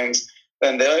stable coins,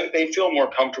 then they feel more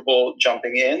comfortable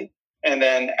jumping in. And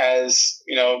then as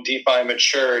DeFi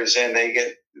matures and they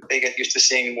get used to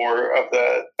seeing more of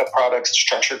the products,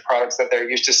 structured products that they're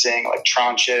used to seeing, like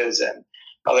tranches and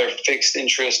other fixed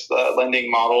interest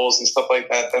lending models and stuff like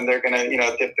that, then they're going to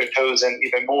dip their toes in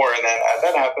even more. And then as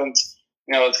that happens,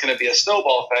 it's going to be a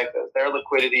snowball effect. As their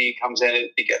liquidity comes in,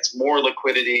 it begets more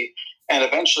liquidity. And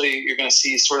eventually you're going to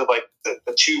see sort of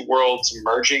the two worlds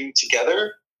merging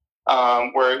together,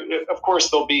 where, of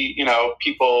course, there'll be,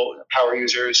 people, power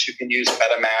users who can use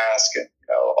MetaMask and,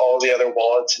 all the other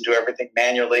wallets and do everything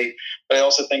manually. But I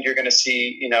also think you're going to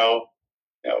see,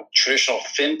 traditional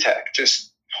fintech just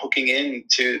hooking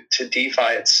into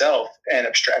DeFi itself and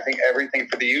abstracting everything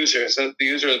for the user. So the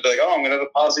user will be like, oh, I'm going to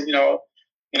deposit,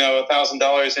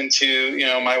 $1,000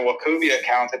 into, my Wachovia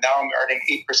account, and now I'm earning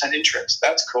 8% interest.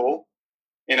 That's cool.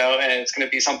 And it's going to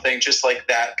be something just like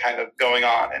that kind of going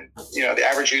on. And, the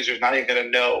average user is not even going to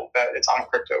know that it's on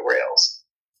crypto rails.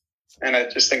 And I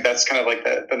just think that's kind of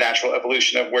the natural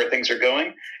evolution of where things are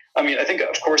going. I mean, I think,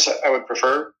 of course, I would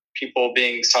prefer people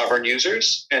being sovereign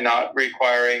users and not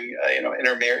requiring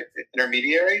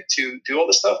intermediary to do all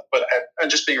this stuff. But I'm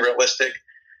just being realistic.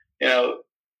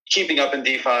 Keeping up in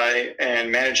DeFi and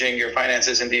managing your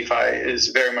finances in DeFi is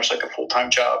very much like a full-time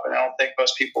job, and I don't think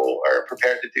most people are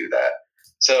prepared to do that.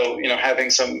 So having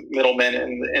some middlemen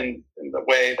in the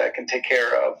way that can take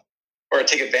care of or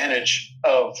take advantage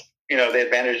of the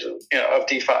advantage of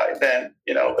DeFi, then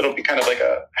it'll be kind of like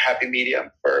a happy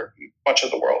medium for much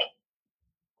of the world.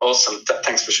 Awesome.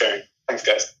 Thanks for sharing. Thanks,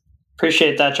 guys.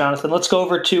 Appreciate that, Jonathan. Let's go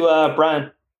over to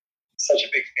Brian. Such a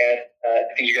big fan.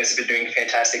 I think you guys have been doing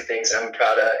fantastic things. I'm a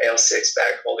proud AL6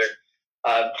 bag holder.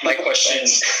 My question,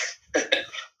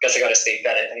 guess I got to state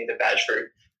that I need the badge for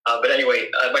it. But anyway,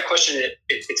 my question,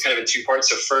 it's kind of in two parts.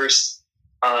 So first,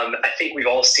 I think we've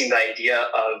all seen the idea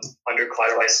of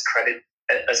under-collateralized credit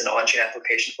as an on-chain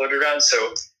application floated around.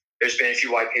 So there's been a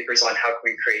few white papers on how can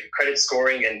we create credit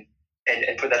scoring and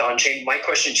put that on chain. My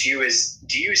question to you is,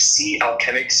 do you see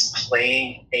Alchemix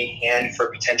playing a hand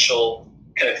for potential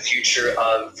kind of future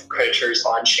of creditors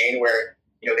on chain where,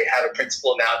 they have a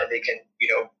principal amount and they can,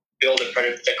 build a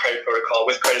credit protocol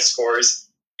with credit scores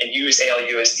and use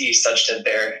ALUSD such that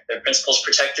their principal's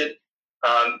protected?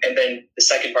 And then the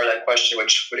second part of that question,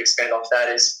 which would expand off that,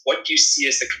 is what do you see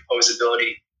as the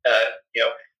composability,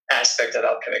 aspect of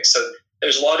Alchemix? So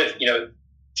there's a lot of,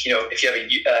 if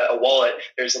you have a wallet,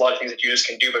 there's a lot of things that users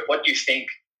can do. But what do you think,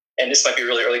 and this might be a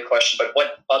really early question, but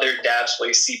what other dApps will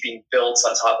you see being built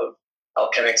on top of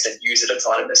Alchemix that use it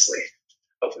autonomously?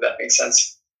 Hopefully that makes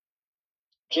sense.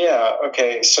 Yeah,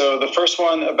 okay. So the first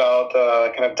one about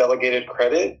kind of delegated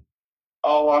credit,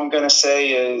 all I'm going to say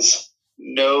is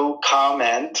no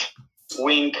comment,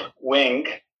 wink,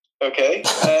 wink. Okay.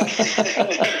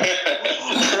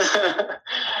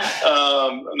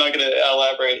 I'm not going to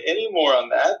elaborate any more on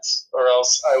that, or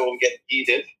else I will get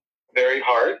heated very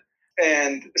hard.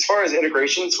 And as far as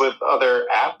integrations with other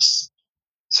apps,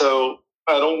 so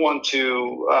I don't want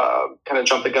to kind of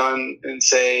jump the gun and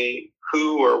say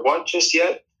who or what just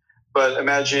yet, but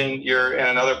imagine you're in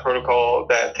another protocol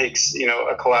that takes,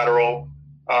 a collateral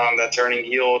that's earning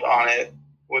yield on it.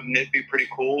 Wouldn't it be pretty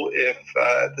cool if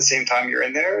at the same time you're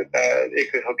in there that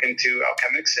it could hook into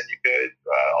Alchemix and you could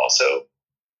also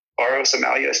borrow some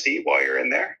ALUSD while you're in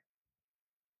there?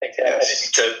 Thanks. I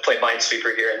just need to play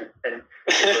Minesweeper here and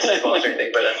listen to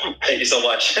anything, but thank you so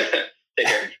much. Take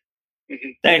care.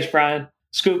 Thanks, Brian.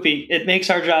 Scoopy, it makes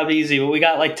our job easy, but we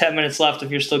got like 10 minutes left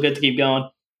if you're still good to keep going.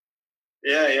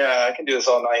 Yeah, I can do this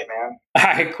all night, man. All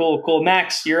right, cool.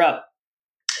 Max, you're up.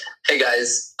 Hey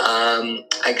guys,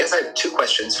 I guess I have two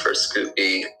questions for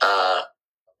Scoopy.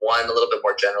 One a little bit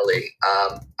more generally.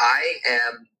 I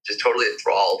am just totally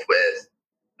enthralled with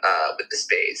the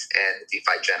space and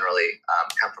DeFi generally.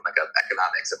 Come from like an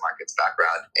economics and markets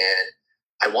background, and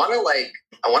I want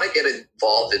to get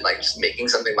involved in like just making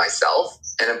something myself.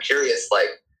 And I'm curious,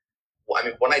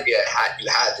 one idea you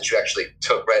had that you actually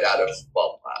took right out of,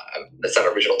 that's not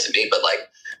original to me, but like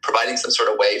providing some sort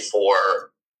of way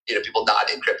for people not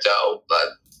in crypto, but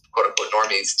quote unquote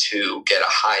normies to get a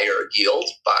higher yield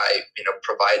by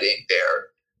providing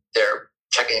their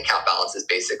checking account balances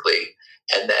basically,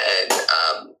 and then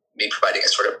me providing a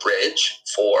sort of bridge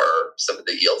for some of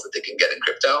the yields that they can get in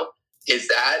crypto. Is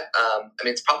that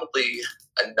it's probably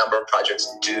a number of projects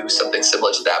do something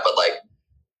similar to that, but like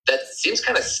that seems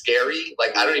kind of scary.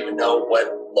 Like I don't even know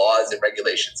what laws and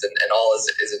regulations and all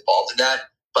is involved in that.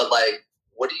 But like,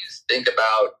 what do you think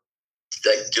about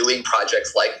like doing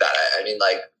projects like that? I mean,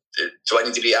 like, do I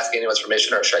need to be asking anyone's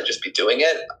permission or should I just be doing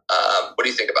it? What do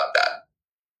you think about that?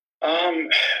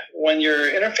 When you're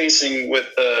interfacing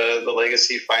with the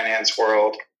legacy finance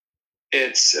world,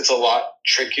 it's a lot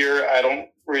trickier. I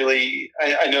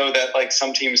know that like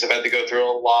some teams have had to go through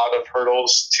a lot of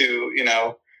hurdles to,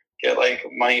 get like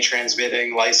money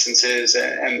transmitting licenses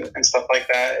and stuff like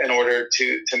that in order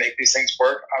to make these things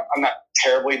work. I'm not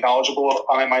terribly knowledgeable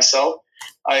on it myself.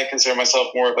 I consider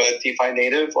myself more of a DeFi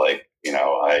native. Like,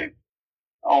 I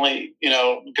only,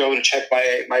 go to check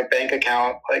my bank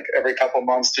account like every couple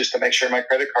months just to make sure my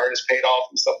credit card is paid off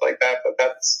and stuff like that. But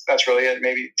that's really it.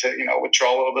 Maybe to,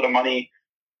 withdraw a little bit of money,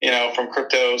 from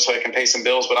crypto so I can pay some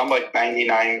bills. But I'm like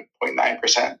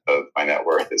 99.9% of my net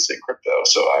worth is in crypto.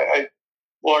 So I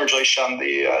largely shun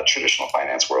the traditional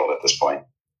finance world at this point.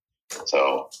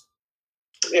 So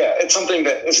yeah, it's something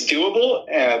that is doable,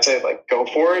 and I'd say like go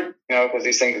for it, because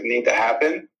these things need to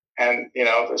happen, and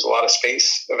there's a lot of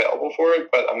space available for it,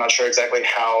 but I'm not sure exactly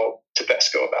how to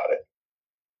best go about it.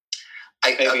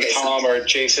 Maybe Tom or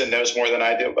Jason knows more than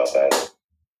I do about that.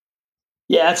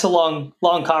 Yeah, it's a long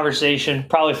conversation,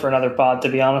 probably for another pod, to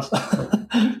be honest.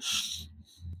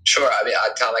 Sure. I mean,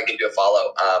 Tom, I give you a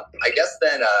follow. I guess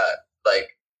then,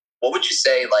 what would you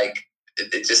say? Like,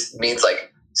 it just means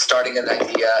like starting an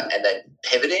idea and then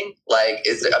pivoting. Like,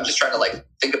 I'm just trying to like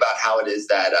think about how it is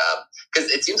that because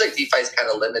it seems like DeFi is kind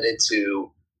of limited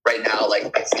to right now,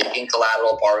 like staking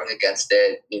collateral, borrowing against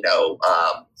it,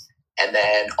 and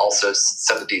then also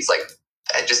some of these like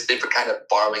just different kind of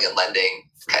borrowing and lending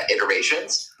kind of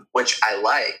iterations, which I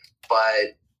like,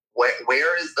 but.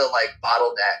 Where is the like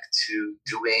bottleneck to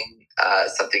doing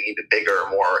something even bigger or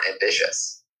more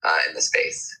ambitious in the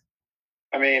space?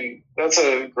 I mean, that's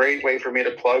a great way for me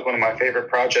to plug one of my favorite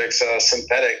projects,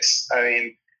 Synthetics. I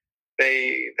mean,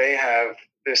 they have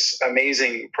this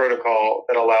amazing protocol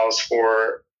that allows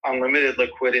for unlimited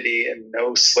liquidity and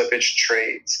no slippage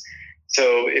trades.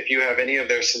 So if you have any of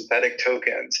their synthetic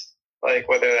tokens, like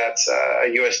whether that's a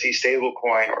USD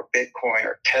stablecoin or Bitcoin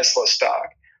or Tesla stock,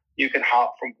 you can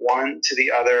hop from one to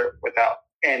the other without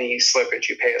any slippage.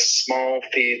 You pay a small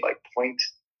fee, like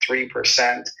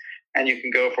 0.3%, and you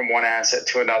can go from one asset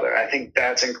to another. I think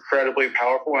that's incredibly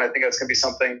powerful, and I think that's going to be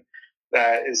something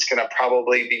that is going to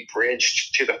probably be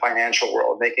bridged to the financial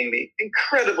world, making me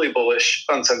incredibly bullish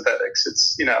on synthetics.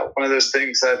 It's one of those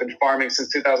things that I've been farming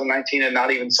since 2019 and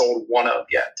not even sold one of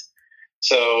yet.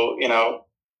 So,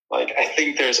 like, I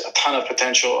think there's a ton of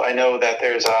potential. I know that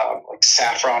there's like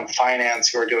Saffron Finance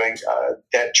who are doing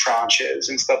debt tranches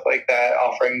and stuff like that,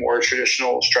 offering more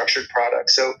traditional structured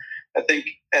products. So I think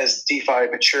as DeFi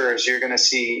matures, you're going to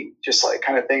see just like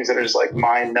kind of things that are just like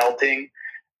mind melting,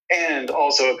 and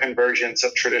also a convergence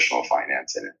of traditional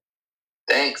finance in it.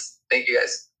 Thanks. Thank you,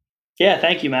 guys. Yeah,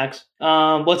 thank you, Max.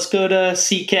 Let's go to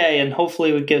CK, and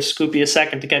hopefully we give Scoopy a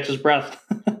second to catch his breath.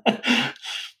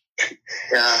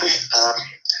 Yeah.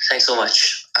 Thanks so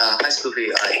much. Hi, Scoopy.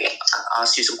 I'll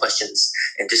ask you some questions.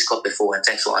 in Discord before, and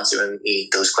thanks for answering me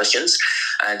those questions.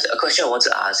 And a question I want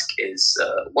to ask is,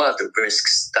 what are the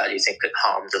risks that you think could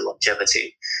harm the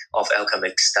longevity of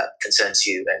Alchemix that concerns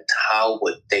you, and how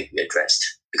would they be addressed?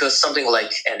 Because something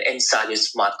like an insider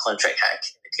smart contract hack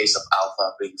in the case of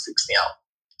Alpha really freaks me out.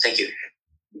 Thank you.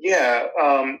 Yeah.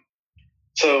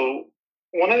 So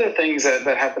one of the things that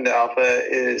happened to Alpha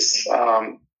is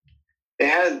they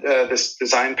had this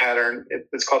design pattern.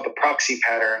 It's called the proxy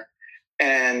pattern.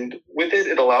 And with it,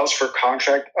 it allows for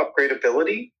contract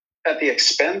upgradability at the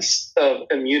expense of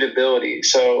immutability.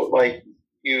 So like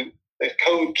the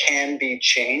code can be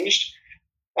changed.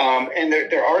 And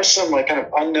there are some like kind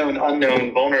of unknown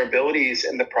vulnerabilities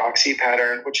in the proxy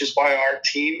pattern, which is why our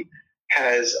team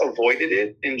has avoided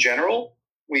it in general.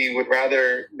 We would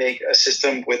rather make a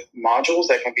system with modules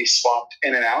that can be swapped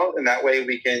in and out, and that way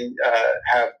we can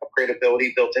have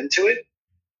upgradability built into it,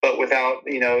 but without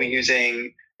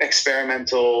using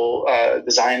experimental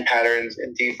design patterns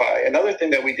in DeFi. Another thing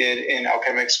that we did in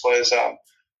Alchemix was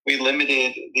we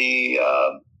limited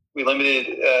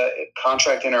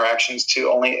contract interactions to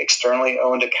only externally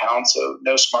owned accounts, so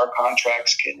no smart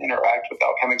contracts can interact with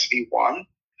Alchemix V1.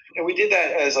 And we did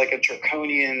that as like a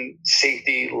draconian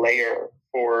safety layer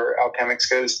for Alchemix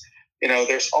because,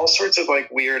 there's all sorts of like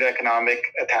weird economic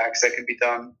attacks that can be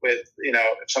done with,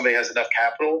 if somebody has enough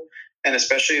capital, and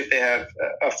especially if they have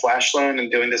a flash loan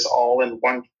and doing this all in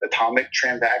one atomic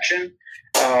transaction,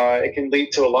 it can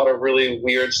lead to a lot of really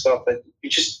weird stuff that you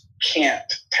just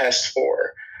can't test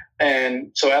for.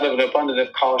 And so out of an abundance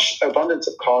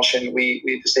of caution,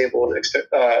 we disabled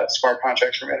smart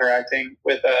contracts from interacting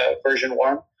with version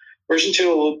 1. Version 2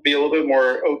 will be a little bit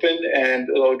more open, and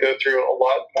it'll go through a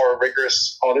lot more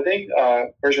rigorous auditing.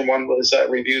 Version 1 was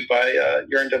reviewed by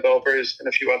Yearn developers and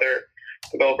a few other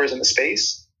developers in the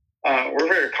space. We're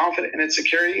very confident in its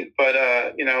security, but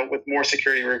with more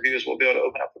security reviews, we'll be able to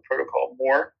open up the protocol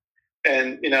more.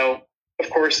 And of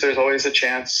course, there's always a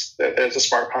chance that there's a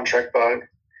smart contract bug,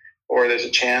 or there's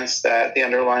a chance that the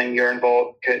underlying Yearn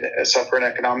vault could suffer an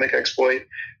economic exploit.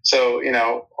 So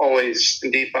always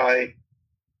in DeFi,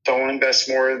 don't invest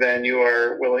more than you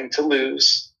are willing to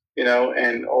lose,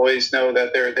 and always know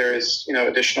that there is,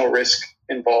 additional risk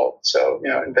involved. So,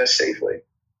 invest safely.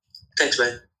 Thanks,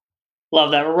 man.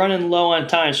 Love that. We're running low on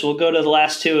time, so we'll go to the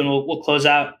last two and we'll close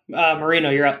out.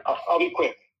 Marino, you're up. I'll be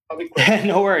quick.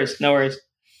 No worries.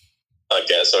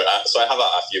 Okay, so I have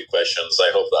a few questions.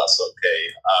 I hope that's okay.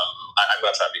 I'm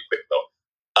going to try to be quick,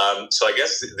 though. So I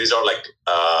guess these are like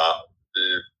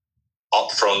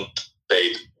upfront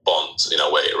paid bonds in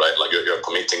a way, right? Like you're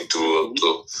committing to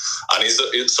and is the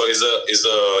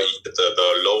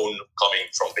loan coming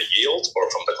from the yield or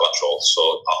from the collateral? So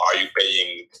are you paying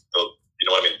you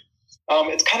know what I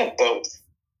mean? It's kind of both.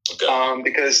 Okay.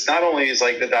 Because not only is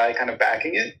like the DAI kind of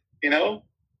backing it,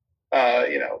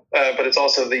 but it's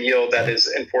also the yield that is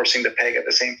enforcing the peg at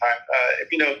the same time. If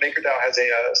MakerDAO has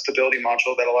a stability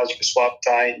module that allows you to swap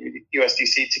DAI and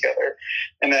USDC together,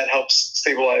 and that helps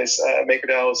stabilize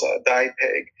MakerDAO's DAI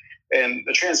peg. And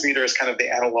the transmitter is kind of the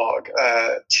analog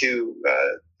to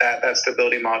that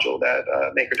stability module that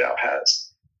MakerDAO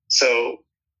has. So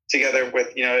together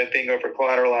with it being over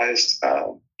collateralized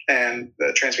and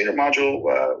the transmitter module,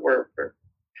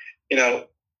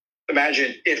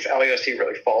 imagine if LUSD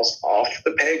really falls off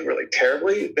the peg really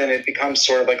terribly, then it becomes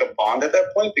sort of like a bond at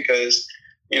that point because,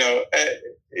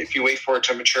 if you wait for it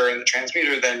to mature in the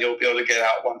transmitter, then you'll be able to get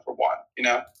out one for one,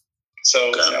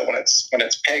 So, when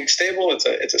it's peg stable, it's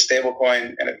a stable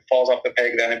coin, and if it falls off the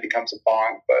peg, then it becomes a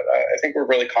bond. But I think we're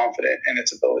really confident in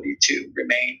its ability to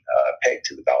remain pegged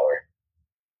to the dollar.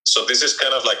 So this is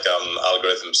kind of like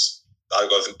algorithmic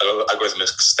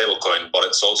stablecoin, but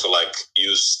it's also like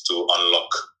used to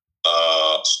unlock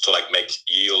to like make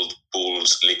yield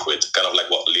pools liquid, kind of like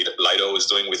what Lido is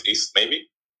doing with ETH, maybe?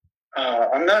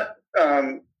 I'm not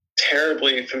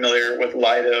terribly familiar with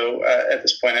Lido at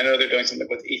this point. I know they're doing something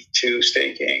with ETH2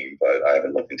 staking, but I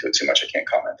haven't looked into it too much. I can't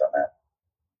comment on that.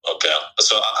 Okay.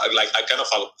 So I kind of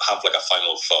have like a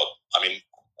final thought. I mean,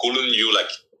 couldn't you like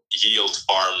yield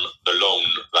farm the loan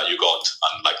that you got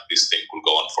and like this thing will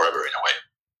go on forever in a way?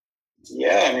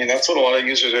 Yeah, I mean, that's what a lot of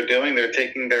users are doing. They're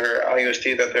taking their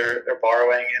LUSD that they're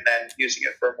borrowing and then using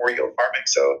it for more yield farming.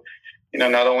 So,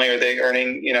 not only are they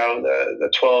earning, the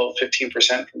 12,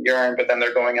 15% from Yearn, but then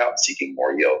they're going out and seeking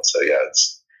more yield. So yeah,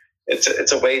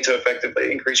 it's a way to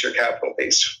effectively increase your capital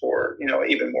base for,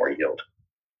 even more yield.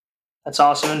 That's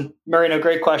awesome. And Marino,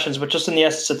 great questions, but just in the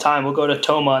essence of time, we'll go to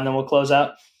Toma and then we'll close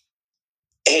out.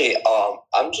 Hey,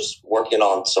 I'm just working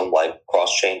on some like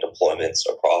cross-chain deployments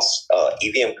across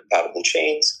EVM compatible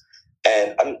chains,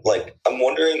 and I'm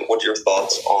wondering what your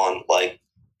thoughts on like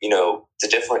the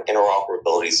different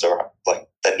interoperabilities are like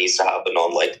that needs to happen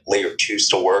on like layer 2s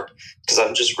to work. Because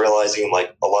I'm just realizing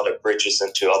like a lot of bridges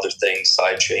into other things,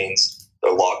 side chains,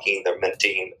 they're locking, they're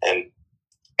minting, and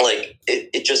like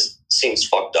it just seems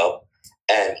fucked up.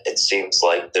 And it seems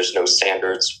like there's no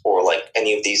standards for like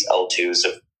any of these L2s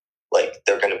if like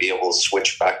they're going to be able to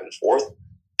switch back and forth.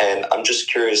 And I'm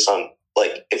just curious on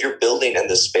like if you're building in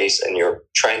this space and you're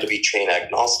trying to be chain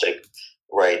agnostic,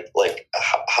 right? Like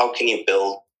how can you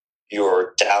build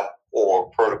your dApp or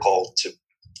protocol to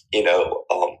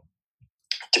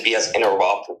to be as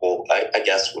interoperable, I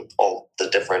guess, with all the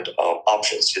different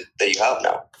options that you have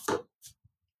now?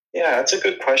 Yeah, that's a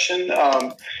good question.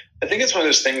 I think it's one of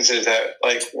those things is that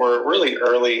like we're really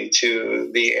early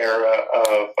to the era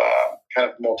of kind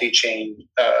of multi-chain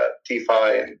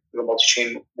DeFi and the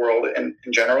multi-chain world in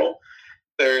general.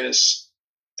 There's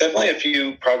definitely a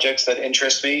few projects that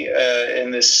interest me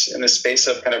in this space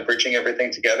of kind of bridging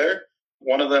everything together.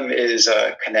 One of them is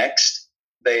Connext.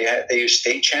 They use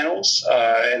state channels,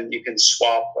 and you can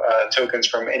swap tokens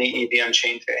from any EVM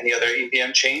chain to any other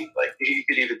EVM chain. Like you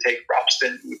could even take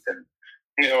Ropsten,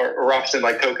 or Ropsten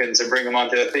like tokens and bring them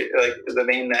onto the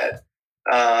mainnet.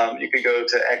 You could go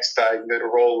to XDAI, you can go to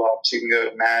Rollups, you can go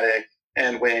to Matic,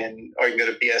 or you can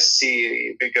go to BSC.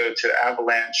 You could go to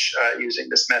Avalanche using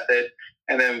this method.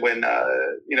 And then when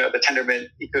the Tendermint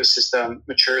ecosystem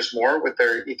matures more with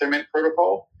their Ethermint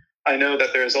protocol, I know that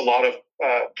there's a lot of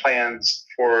plans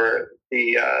for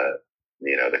the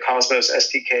Cosmos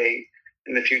SDK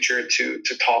in the future to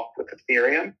talk with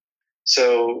Ethereum.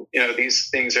 So these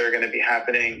things are going to be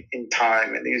happening in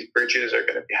time, and these bridges are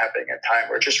going to be happening in time.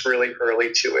 We're just really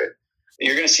early to it.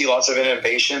 You're going to see lots of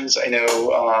innovations. I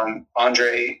know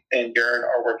Andre and Jörn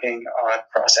are working on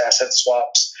cross-asset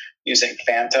swaps using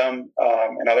Phantom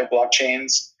and other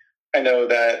blockchains. I know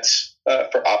that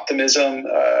for Optimism,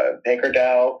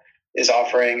 MakerDAO is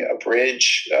offering a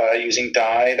bridge using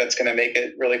DAI that's going to make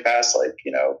it really fast. Like,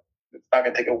 it's not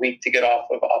going to take a week to get off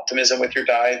of Optimism with your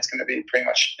DAI. It's going to be pretty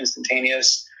much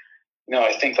instantaneous.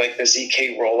 I think like the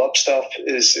ZK rollup stuff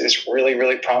is really,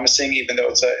 really promising, even though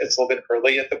it's a little bit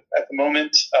early at the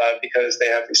moment because they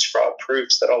have these fraud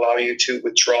proofs that allow you to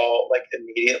withdraw like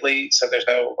immediately. So there's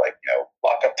no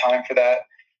lockup time for that.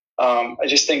 I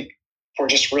just think we're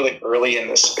just really early in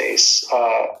this space.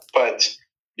 But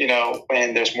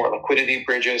when there's more liquidity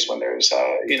bridges, when there's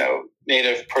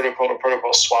native protocol to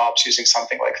protocol swaps using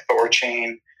something like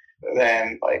Thorchain,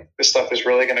 then like this stuff is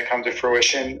really going to come to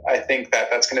fruition. I think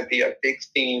that's going to be a big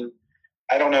theme.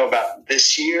 I don't know about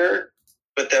this year,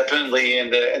 but definitely in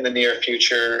the near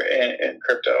future in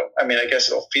crypto. I mean, I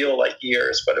guess it'll feel like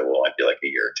years, but it will only be like a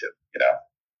year or two.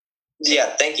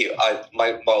 Yeah, thank you.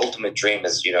 My ultimate dream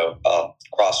is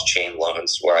cross-chain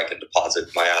loans where I can deposit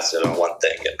my asset on one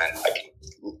thing and then I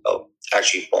can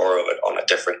actually borrow it on a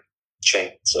different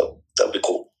chain. So that would be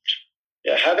cool.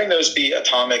 Yeah, having those be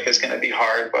atomic is going to be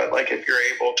hard, but like if you're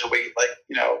able to wait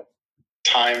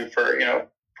time for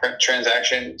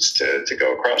transactions to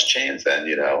go across chains, then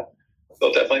there'll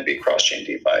definitely be cross-chain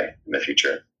DeFi in the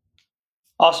future.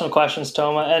 Awesome questions,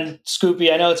 Toma. And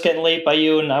Scoopy, I know it's getting late by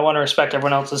you, and I want to respect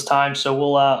everyone else's time, so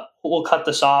we'll cut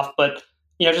this off. But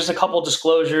just a couple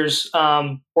disclosures.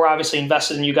 We're obviously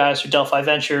invested in you guys through Delphi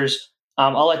Ventures.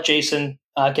 I'll let Jason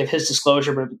give his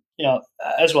disclosure, but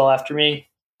as well after me.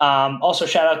 Also,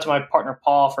 shout out to my partner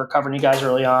Paul for covering you guys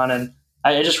early on, and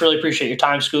I just really appreciate your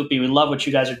time, Scoopy. We love what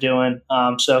you guys are doing,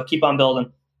 so keep on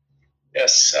building.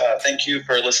 Yes, thank you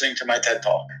for listening to my TED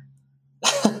Talk.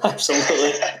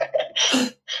 Absolutely.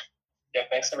 Yeah,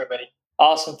 thanks everybody.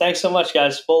 Awesome. Thanks so much,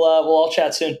 guys. We'll all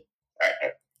chat soon. All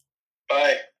right.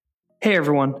 Bye. Hey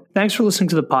everyone. Thanks for listening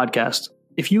to the podcast.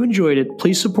 If you enjoyed it,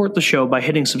 please support the show by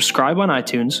hitting subscribe on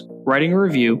iTunes, writing a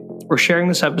review, or sharing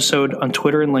this episode on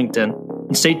Twitter and LinkedIn.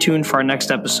 And stay tuned for our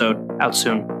next episode out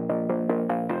soon.